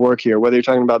really at work here, whether you're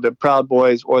talking about the Proud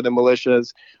Boys or the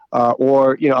militias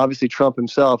or, obviously Trump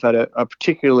himself had a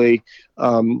particularly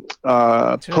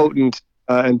potent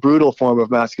and brutal form of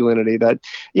masculinity that,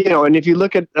 and if you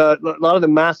look at a lot of the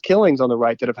mass killings on the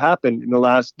right that have happened in the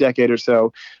last decade or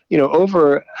so,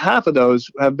 over half of those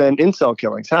have been incel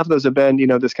killings. Half of those have been,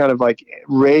 this kind of like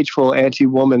rageful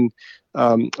anti-woman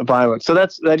violence. So I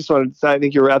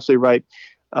think you're absolutely right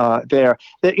there.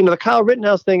 The Kyle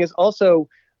Rittenhouse thing is also,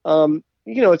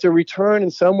 it's a return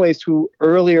in some ways to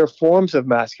earlier forms of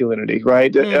masculinity,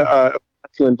 right?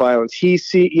 Masculine violence.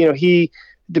 He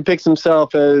depicts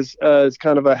himself as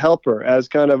kind of a helper, as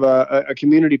kind of a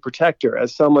community protector,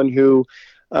 as someone who,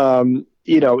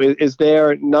 is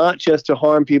there not just to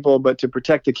harm people, but to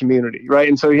protect the community, right?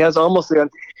 And so he has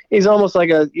he's almost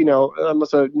like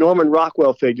almost a Norman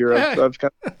Rockwell figure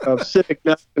of civic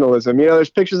nationalism. There's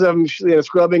pictures of him,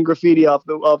 scrubbing graffiti off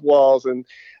walls and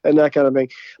that kind of thing.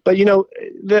 But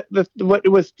what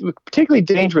was particularly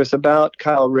dangerous about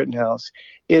Kyle Rittenhouse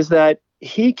is that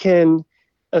he can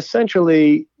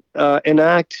essentially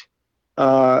enact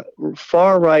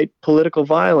far-right political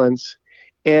violence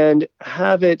and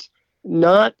have it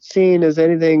not seen as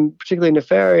anything particularly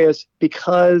nefarious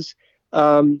because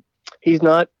he's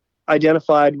not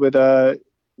identified with a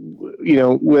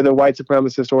white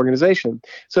supremacist organization.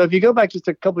 So if you go back just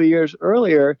a couple of years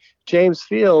earlier, James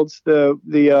Fields,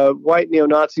 the white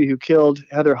neo-Nazi who killed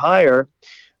Heather Heyer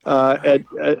at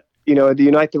the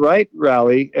Unite the Right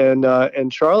rally in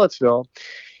Charlottesville,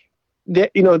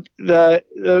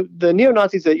 the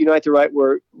neo-Nazis that Unite the Right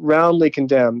were roundly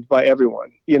condemned by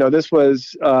everyone. This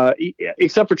was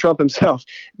except for Trump himself,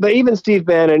 but even Steve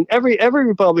Bannon, every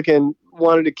Republican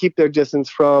wanted to keep their distance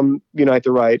from Unite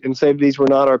the Right and say these were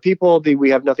not our people, we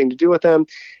have nothing to do with them.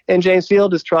 And James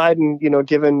Field is tried and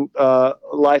given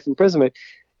life imprisonment.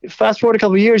 Fast forward a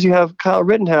couple of years, you have Kyle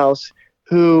Rittenhouse,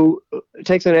 who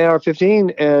takes an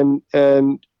AR-15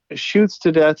 and shoots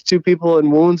to death 2 people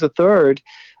and wounds a third.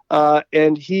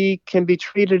 And he can be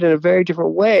treated in a very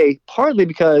different way, partly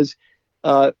because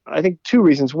I think 2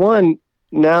 reasons. One,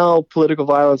 now political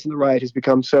violence on the right has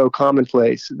become so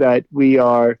commonplace that we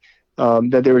are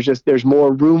that there's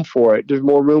more room for it. There's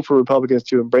more room for Republicans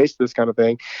to embrace this kind of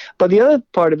thing. But the other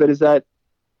part of it is that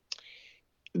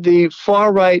the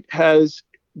far right has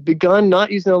begun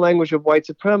not using the language of white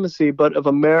supremacy, but of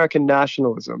American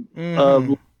nationalism,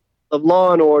 of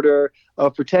law and order,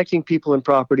 of protecting people and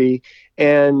property.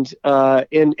 And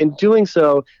in doing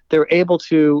so, they're able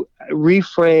to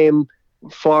reframe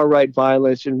far-right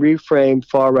violence and reframe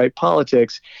far-right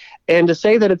politics. And to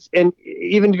say that and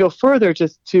even to go further,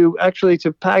 to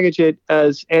package it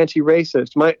as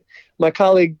anti-racist. My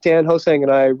colleague Dan Hosang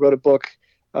and I wrote a book,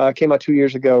 came out 2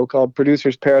 years ago, called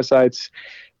Producers, Parasites,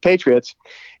 Patriots.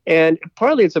 And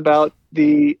partly it's about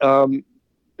the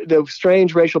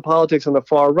strange racial politics on the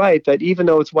far right, that even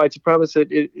though it's white supremacist,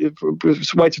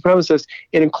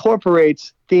 it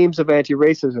incorporates themes of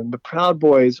anti-racism. The Proud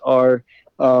Boys are,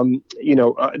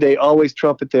 they always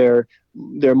trumpet their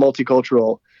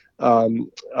multicultural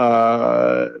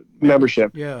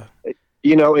membership. Yeah.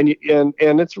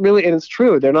 And it's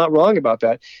true. They're not wrong about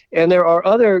that. And there are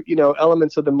other,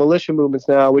 elements of the militia movements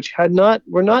now, which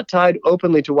were not tied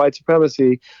openly to white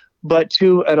supremacy, but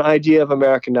to an idea of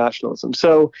American nationalism.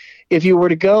 So if you were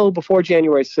to go before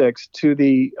January 6th to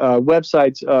the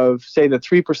websites of, say, the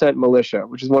 3% Militia,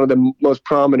 which is one of the most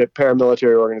prominent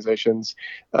paramilitary organizations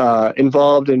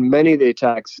involved in many of the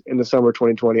attacks in the summer of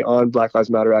 2020 on Black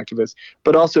Lives Matter activists,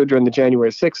 but also during the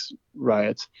January 6th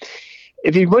riots,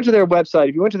 if you went to their website,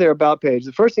 if you went to their About page,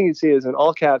 the first thing you'd see is in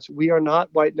all caps, "We are not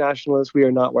white nationalists. We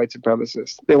are not white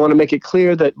supremacists." They want to make it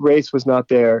clear that race was not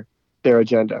their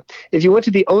agenda. If you went to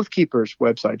the Oath Keepers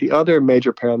website, the other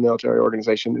major paramilitary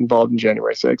organization involved in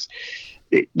January 6th,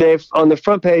 they've on the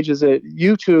front page is a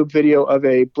YouTube video of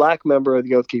a black member of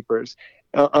the Oath Keepers.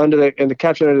 And the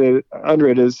caption under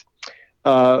it is,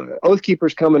 "Oath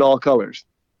Keepers come in all colors."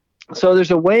 So there's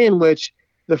a way in which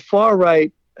the far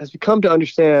right has become to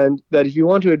understand that if you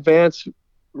want to advance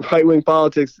right-wing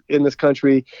politics in this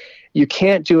country, you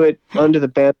can't do it under the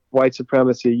banner of white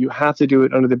supremacy. You have to do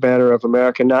it under the banner of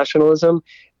American nationalism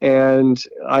and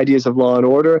ideas of law and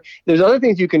order. There's other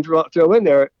things you can throw in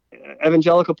there: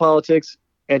 evangelical politics,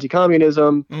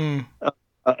 anti-communism,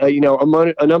 a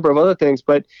number of other things.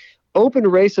 But open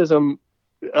racism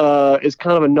is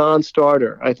kind of a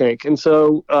non-starter, I think. And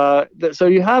so, so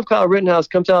you have Kyle Rittenhouse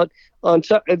comes out on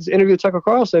his interview with Tucker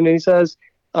Carlson, and he says,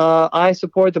 "I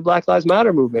support the Black Lives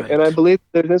Matter movement, right. And I believe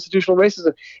there's institutional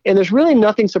racism." And there's really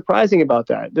nothing surprising about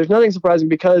that. There's nothing surprising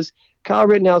because Kyle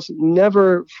Rittenhouse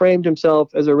never framed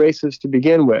himself as a racist to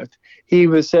begin with. He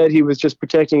said he was just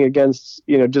protecting against,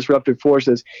 disruptive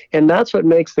forces. And that's what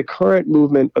makes the current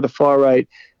movement of the far right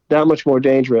that much more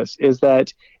dangerous, is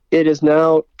that it is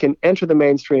now can enter the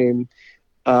mainstream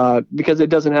because it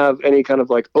doesn't have any kind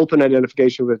of like open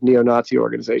identification with neo-Nazi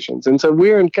organizations. And so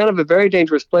we're in kind of a very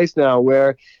dangerous place now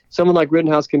where someone like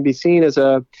Rittenhouse can be seen as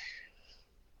a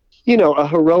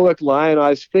heroic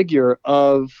lionized figure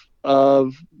of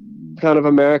kind of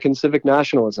American civic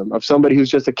nationalism, of somebody who's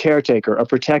just a caretaker, a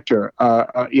protector,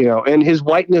 and his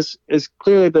whiteness is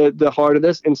clearly the heart of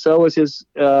this, and so is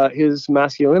his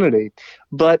masculinity.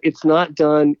 But it's not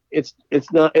done. It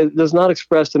does not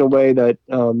expressed in a way that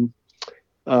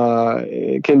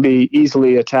can be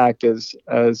easily attacked as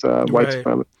white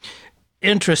supremacy.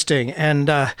 Interesting. And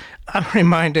I'm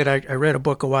reminded, I read a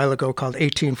book a while ago called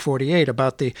 1848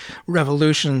 about the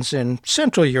revolutions in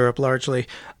Central Europe largely,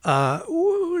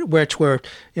 which were,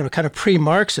 kind of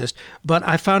pre-Marxist. But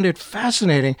I found it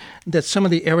fascinating that some of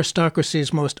the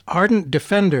aristocracy's most ardent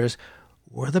defenders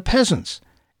were the peasants.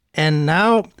 And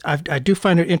now I do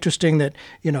find it interesting that,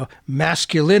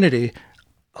 masculinity,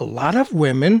 a lot of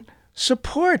women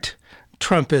support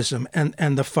Trumpism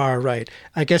and the far right.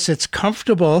 I guess it's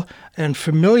comfortable and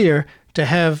familiar to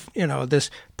have, this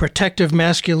protective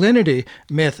masculinity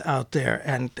myth out there.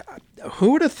 And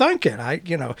who would have thunk it?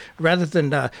 Rather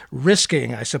than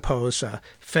risking, I suppose,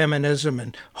 feminism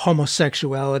and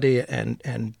homosexuality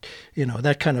and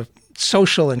that kind of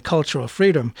social and cultural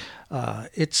freedom,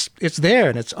 it's there.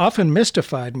 And it's often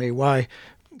mystified me why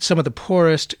some of the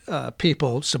poorest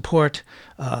people support,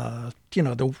 the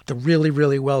really,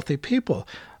 really wealthy people.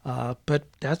 But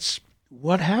that's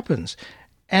what happens.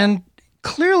 And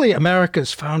clearly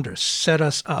America's founders set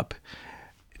us up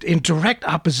in direct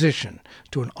opposition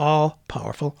to an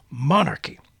all-powerful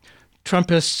monarchy.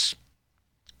 Trumpists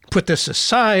put this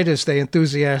aside as they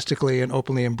enthusiastically and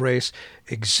openly embrace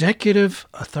executive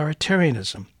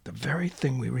authoritarianism, the very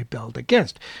thing we rebelled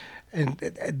against. And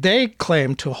they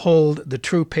claim to hold the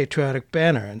true patriotic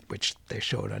banner, which they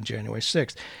showed on January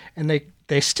 6th. And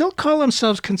they still call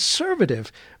themselves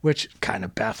conservative, which kind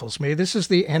of baffles me. This is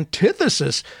the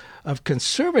antithesis of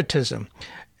conservatism.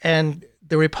 And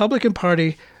the Republican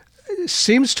Party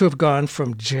seems to have gone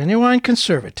from genuine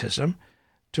conservatism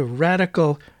to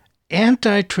radical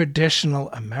anti-traditional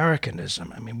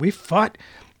Americanism. I mean, we fought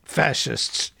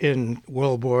fascists in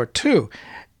World War II.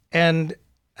 And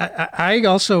I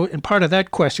also, in part of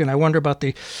that question, I wonder about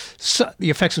the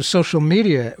effects of social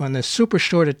media on the super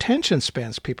short attention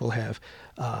spans people have.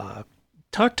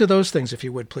 Talk to those things, if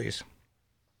you would, please.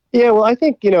 Yeah, well, I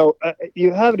think,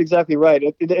 you have it exactly right.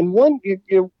 And one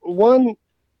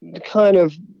kind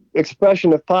of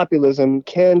expression of populism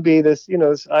can be this,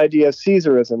 this idea of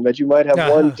Caesarism, that you might have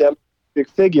one democratic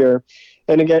figure.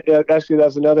 And again, actually,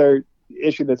 that's another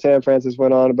issue that Sam Francis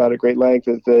went on about at great length,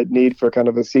 is the need for kind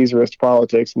of a Caesarist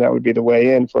politics, and that would be the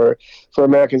way in for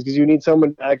Americans, because you need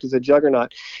someone to act as a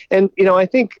juggernaut. And I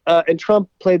think and Trump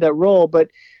played that role, but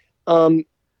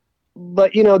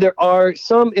there are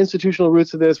some institutional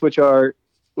roots of this which are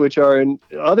in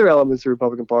other elements of the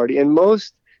Republican Party, and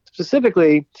most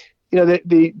specifically,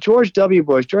 the George W.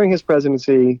 Bush during his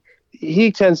presidency, he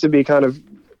tends to be kind of,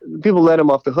 people let him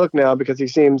off the hook now because he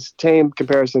seems tame in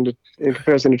comparison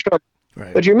to Trump.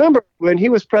 Right. But you remember when he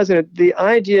was president, the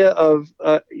idea of,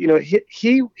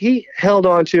 he held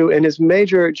on to, and his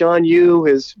major, John Yoo,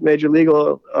 his major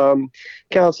legal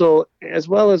counsel, as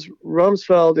well as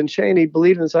Rumsfeld and Cheney,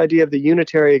 believed in this idea of the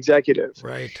unitary executive.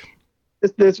 Right.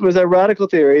 This was a radical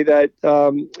theory that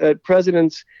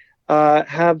presidents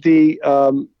have the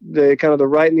kind of the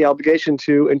right and the obligation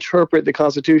to interpret the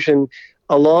Constitution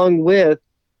along with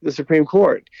the Supreme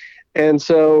Court. And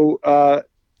so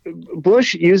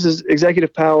Bush uses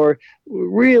executive power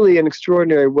really in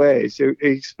extraordinary ways. He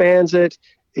expands it.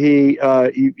 He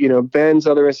bends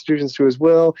other institutions to his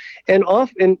will, and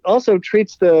also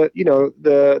treats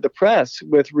the press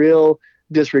with real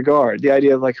disregard. The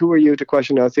idea of, like, who are you to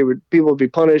question us? People would be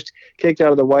punished, kicked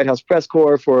out of the White House press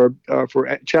corps for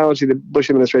challenging the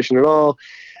Bush administration at all.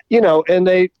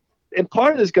 And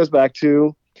part of this goes back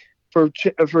to, for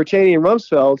Cheney and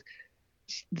Rumsfeld,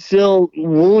 still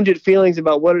wounded feelings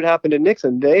about what had happened to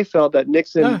Nixon. They felt that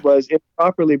Nixon was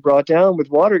improperly brought down with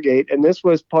Watergate, and this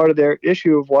was part of their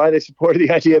issue of why they supported the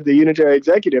idea of the unitary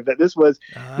executive. That this was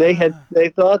they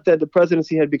thought that the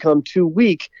presidency had become too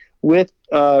weak with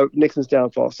Nixon's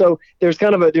downfall. So there's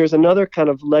another kind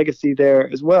of legacy there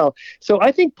as well. So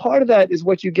I think part of that is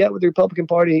what you get with the Republican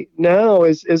Party now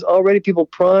is already people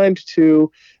primed to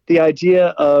the idea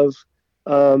of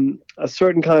a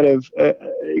certain kind of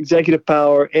executive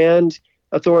power and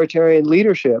authoritarian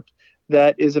leadership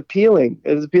that is appealing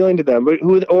to them, but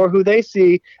who they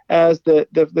see as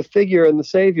the figure and the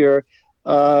savior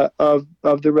of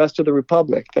the rest of the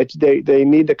republic. That they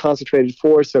need the concentrated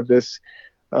force of this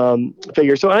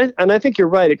figure. So I think you're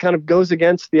right. It kind of goes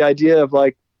against the idea of,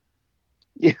 like,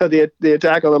 the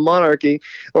attack on the monarchy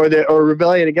or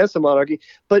rebellion against the monarchy.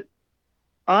 But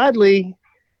oddly,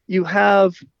 you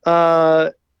have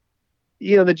the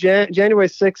January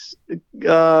 6th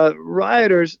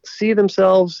rioters see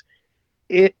themselves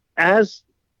as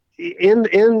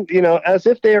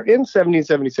if they are in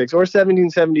 1776 or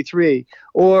 1773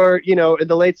 or in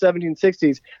the late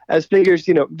 1760s as figures.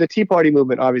 The Tea Party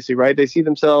movement, obviously, right? They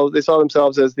saw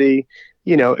themselves as the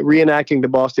reenacting the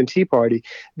Boston Tea Party.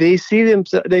 They see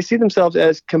themselves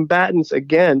as combatants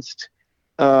against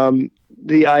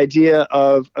the idea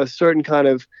of a certain kind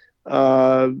of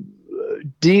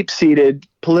deep-seated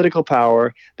political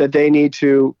power that they need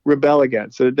to rebel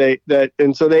against. So they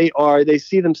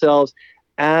see themselves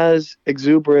as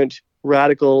exuberant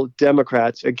radical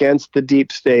Democrats against the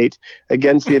deep state,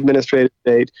 against the administrative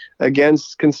state,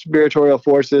 against conspiratorial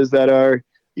forces that are,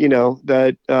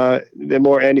 the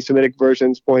more anti-Semitic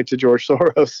versions point to George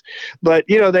Soros. But,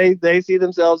 they see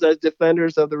themselves as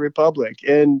defenders of the republic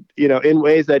in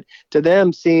ways that to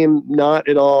them seem not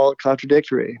at all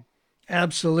contradictory.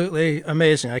 Absolutely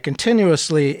amazing. I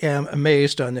continuously am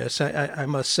amazed on this, I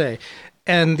must say.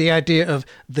 And the idea of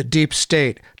the deep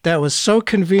state, that was so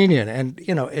convenient. And,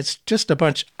 it's just a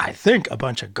bunch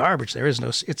of garbage.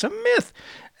 It's a myth.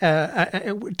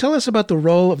 Tell us about the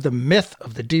role of the myth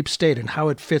of the deep state and how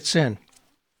it fits in.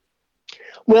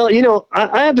 Well,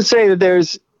 I have to say that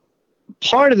there's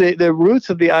part of the roots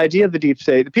of the idea of the deep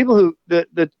state. The people who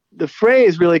the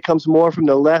phrase really comes more from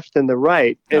the left than the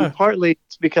right, and partly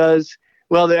it's because,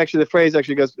 well, the phrase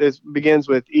actually begins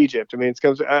with Egypt. I mean, it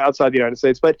comes outside the United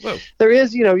States, but there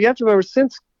is, you have to remember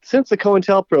since the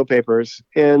COINTELPRO papers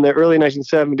in the early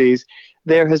 1970s,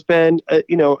 there has been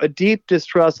a deep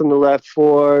distrust on the left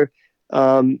for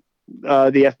the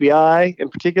FBI in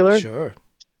particular, sure,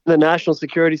 the national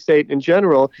security state in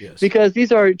general, because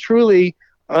these are truly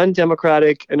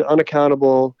undemocratic and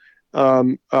unaccountable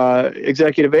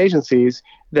executive agencies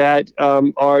that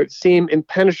seem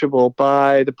impenetrable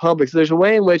by the public. So there's a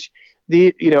way in which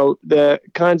the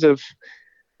kinds of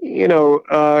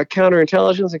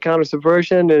counterintelligence and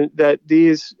countersubversion and that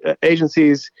these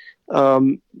agencies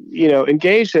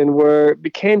engaged in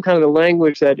became kind of the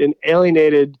language that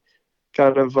alienated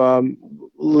kind of from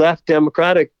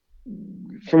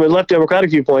a left democratic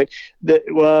viewpoint, that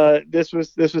this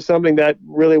was something that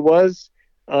really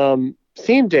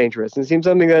seemed dangerous and seemed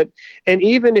something that, and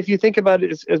even if you think about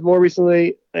it as more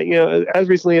recently, as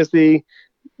recently as the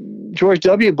George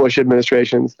W. Bush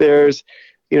administrations, there's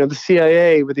the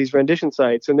CIA with these rendition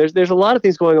sites, and there's a lot of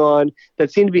things going on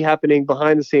that seem to be happening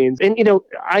behind the scenes, and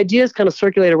ideas kind of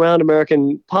circulate around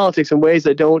American politics in ways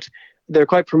that they're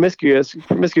quite promiscuous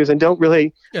and don't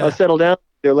really settle down.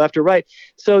 They're left or right.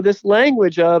 So this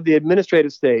language of the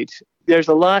administrative state, there's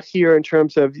a lot here in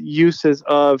terms of uses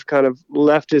of kind of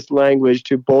leftist language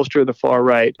to bolster the far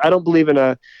right. I don't believe in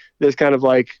this kind of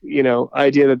idea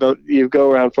that you go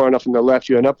around far enough on the left,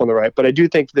 you end up on the right. But I do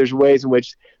think there's ways in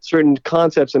which certain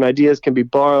concepts and ideas can be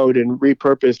borrowed and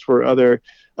repurposed for other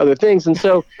things. And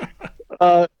so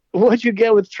what you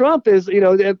get with Trump is,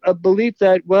 a belief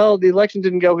that, well, the election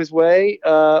didn't go his way,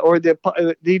 or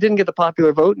he didn't get the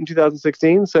popular vote in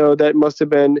 2016, so there must have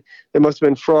been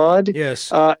fraud. Yes.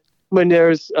 When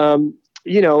there's, an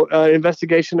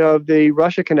investigation of the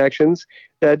Russia connections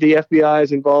that the FBI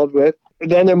is involved with,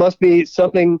 then there must be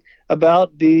something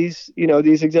about these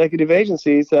executive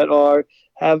agencies that are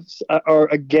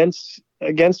against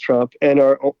Trump and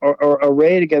are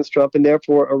arrayed against Trump and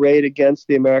therefore arrayed against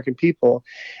the American people.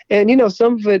 And,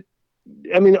 some of it,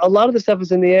 I mean, a lot of the stuff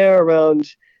is in the air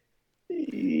around,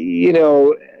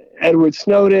 Edward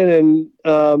Snowden.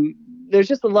 And there's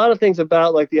just a lot of things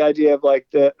about the idea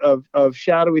of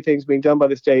shadowy things being done by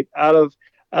the state out of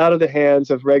the hands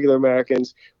of regular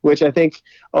Americans, which I think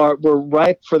were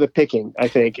ripe for the picking, I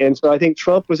think. And so I think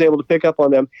Trump was able to pick up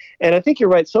on them. And I think you're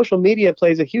right, social media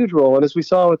plays a huge role. And as we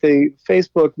saw with the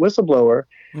Facebook whistleblower,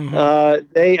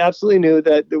 they absolutely knew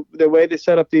that the way they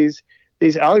set up these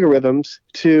algorithms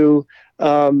to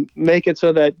make it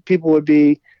so that people would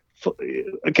be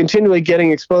continually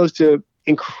getting exposed to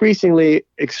increasingly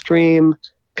extreme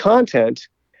content,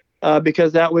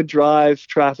 because that would drive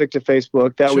traffic to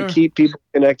Facebook, that would keep people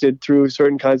connected through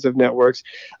certain kinds of networks,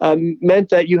 meant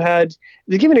that you had,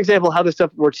 to give an example of how this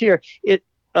stuff works here,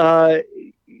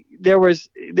 there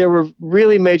were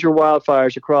really major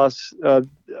wildfires across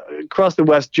the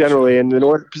West generally, and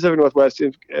the Pacific Northwest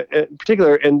in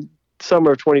particular in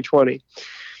summer of 2020.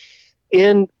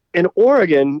 In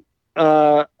Oregon,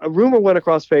 a rumor went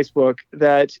across Facebook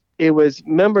that it was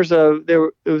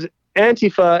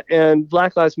Antifa and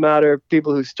Black Lives Matter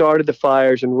people who started the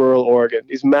fires in rural Oregon,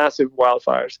 these massive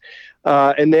wildfires,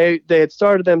 and they had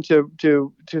started them to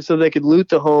so they could loot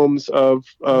the homes of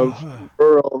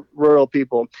rural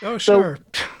people. Oh, sure.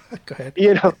 So, go ahead.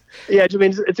 I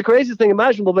mean, it's the craziest thing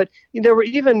imaginable. But there were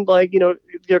even there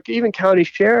are even county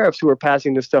sheriffs who were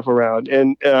passing this stuff around,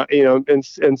 and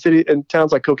in city and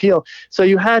towns like Coquille. So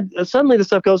you had suddenly the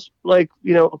stuff goes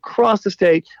across the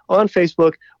state on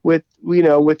Facebook with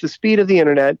the speed of the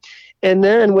internet, and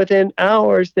then within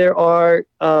hours there are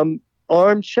armed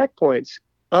checkpoints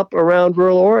up around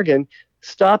rural Oregon,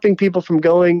 stopping people from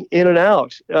going in and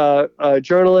out.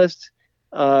 Journalists,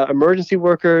 emergency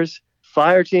workers,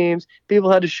 fire teams,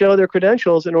 people had to show their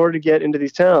credentials in order to get into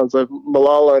these towns like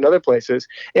Malala and other places.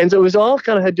 And so it was all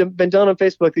kind of had been done on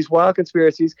Facebook, these wild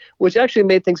conspiracies, which actually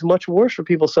made things much worse for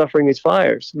people suffering these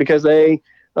fires because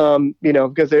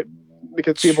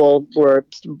because people were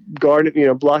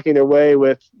blocking their way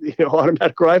with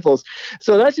automatic rifles.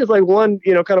 So that's just like one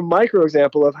kind of micro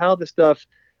example of how this stuff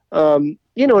and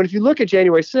if you look at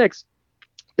January 6th,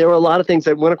 there were a lot of things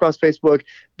that went across Facebook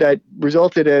that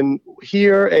resulted in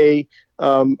an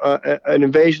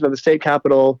invasion of the state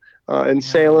capitol in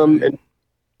Salem, and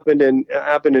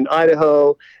happened in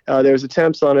Idaho. There's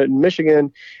attempts on it in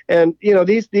Michigan, and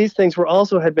these things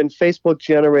had been Facebook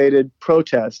generated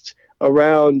protests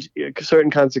around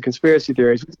certain kinds of conspiracy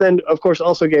theories, which then, of course,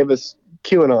 also gave us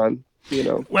QAnon,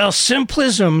 Well,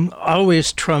 simplism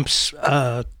always trumps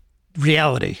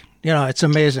reality. It's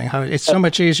amazing how it's so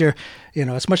much easier.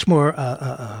 It's much more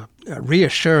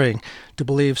reassuring to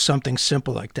believe something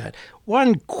simple like that.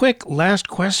 One quick last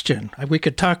question. We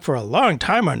could talk for a long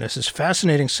time on this. It's a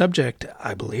fascinating subject,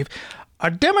 I believe. Are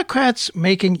Democrats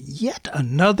making yet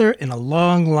another in a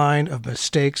long line of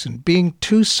mistakes and being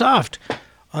too soft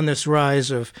on this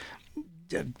rise of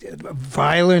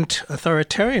violent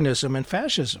authoritarianism and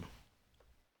fascism?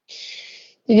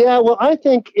 Yeah, well, I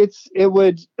think it's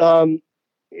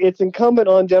incumbent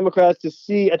on Democrats to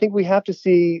see. I think we have to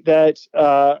see that.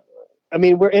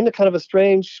 We're in a kind of a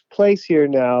strange place here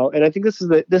now, and I think this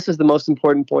is the most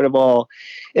important point of all,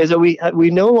 is that we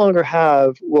no longer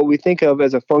have what we think of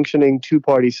as a functioning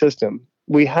two-party system.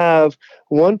 We have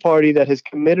one party that has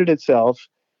committed itself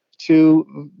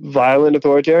to violent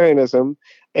authoritarianism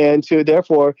and to,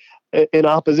 therefore, in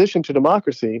opposition to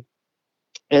democracy,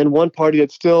 and one party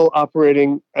that's still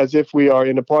operating as if we are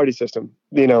in a party system,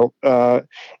 so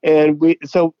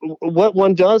what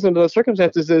one does under those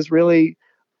circumstances is really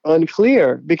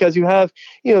unclear, because you have,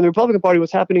 the Republican Party,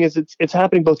 what's happening is it's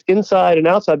happening both inside and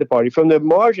outside the party. From the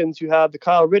margins, you have the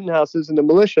Kyle Rittenhouses and the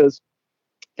militias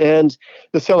and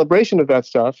the celebration of that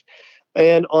stuff.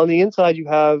 And on the inside, you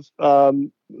have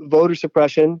voter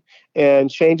suppression and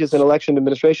changes in election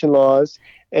administration laws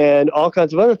and all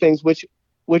kinds of other things, which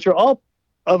are all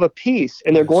of a piece,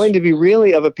 and they're going to be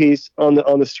really of a piece on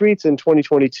the streets in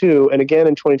 2022 and again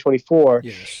in 2024.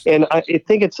 Yes. And I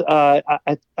think it's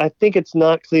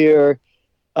not clear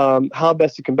how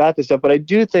best to combat this stuff. But I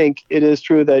do think it is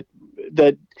true that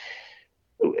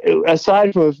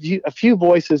aside from a few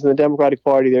voices in the Democratic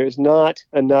Party, there's not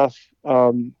enough.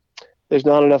 There's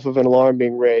not enough of an alarm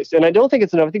being raised, and I don't think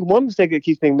it's enough. I think one mistake that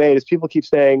keeps being made is people keep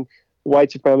saying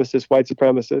white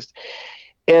supremacist,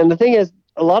 and the thing is,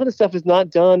 a lot of the stuff is not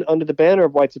done under the banner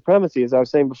of white supremacy, as I was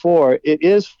saying before. It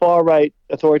is far-right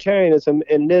authoritarianism,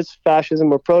 and it is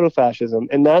fascism or proto-fascism,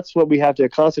 and that's what we have to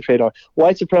concentrate on.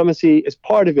 White supremacy is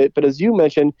part of it, but as you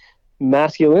mentioned,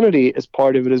 masculinity is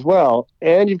part of it as well.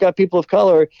 And you've got people of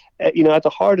color, at the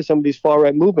heart of some of these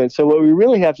far-right movements. So what we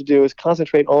really have to do is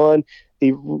concentrate on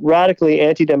the radically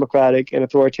anti-democratic and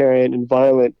authoritarian and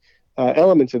violent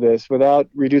elements of this, without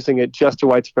reducing it just to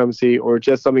white supremacy or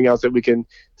just something else that we can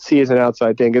see as an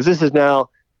outside thing, because this is now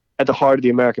at the heart of the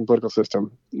American political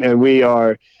system, and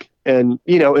the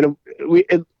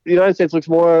United States looks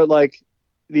more like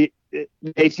the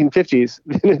 1850s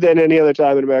than any other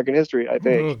time in American history, I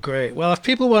think. Oh, great. Well, if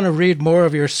people want to read more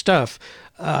of your stuff,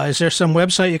 is there some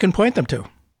website you can point them to?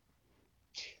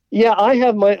 Yeah, I've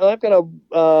got my own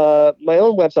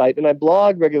website, and I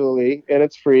blog regularly, and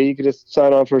it's free. You can just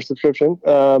sign on for a subscription.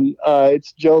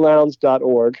 It's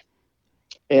joelowndes.org,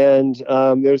 and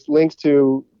there's links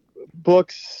to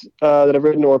books that I've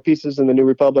written, or pieces in the New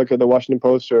Republic or the Washington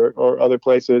Post or other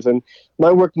places. And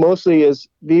my work mostly is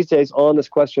these days on this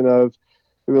question of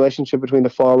the relationship between the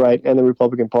far right and the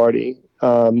Republican Party.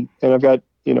 And I've got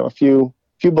a few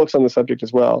books on the subject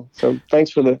as well. So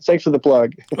thanks for the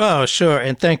plug. Oh, sure.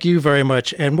 And thank you very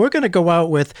much. And we're going to go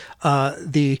out with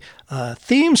the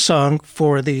theme song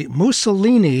for the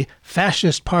Mussolini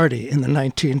fascist party in the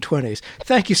 1920s.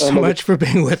 Thank you so much for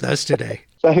being with us today.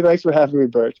 Thanks for having me,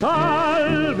 Bert.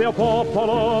 Salve o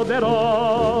popolo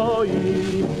d'eroi,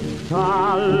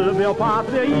 salve o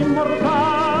patria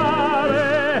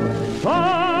immortale,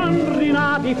 son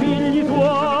rinati figli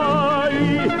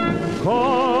tuoi,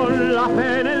 con la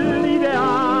fede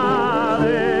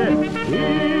nell'ideale,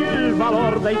 il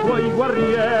valor dei tuoi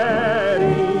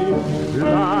guerrieri,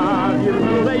 la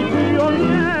virtù dei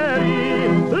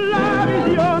pionieri, la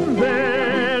vision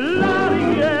della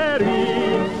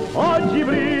Righieri, oggi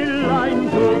brilla in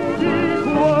tutti i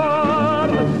cuor.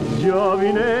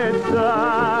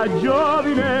 Giovinezza,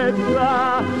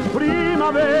 giovinezza,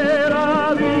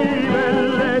 primavera di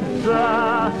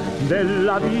bellezza,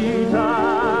 della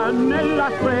vita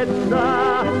nella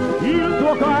stretta, il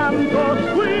tuo canto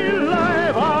squilla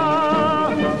e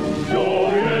va.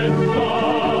 Giovinezza,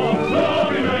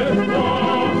 giovinezza,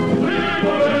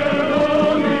 primavera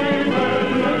di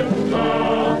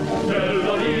bellezza,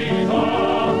 della vita nella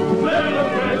stretta,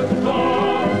 il tuo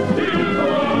canto squilla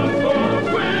e va.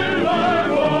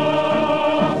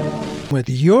 With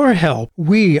your help,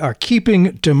 we are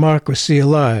keeping democracy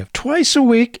alive. Twice a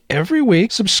week, every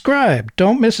week, subscribe.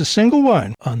 Don't miss a single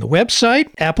one on the website,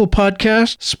 Apple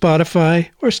Podcasts, Spotify,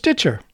 or Stitcher.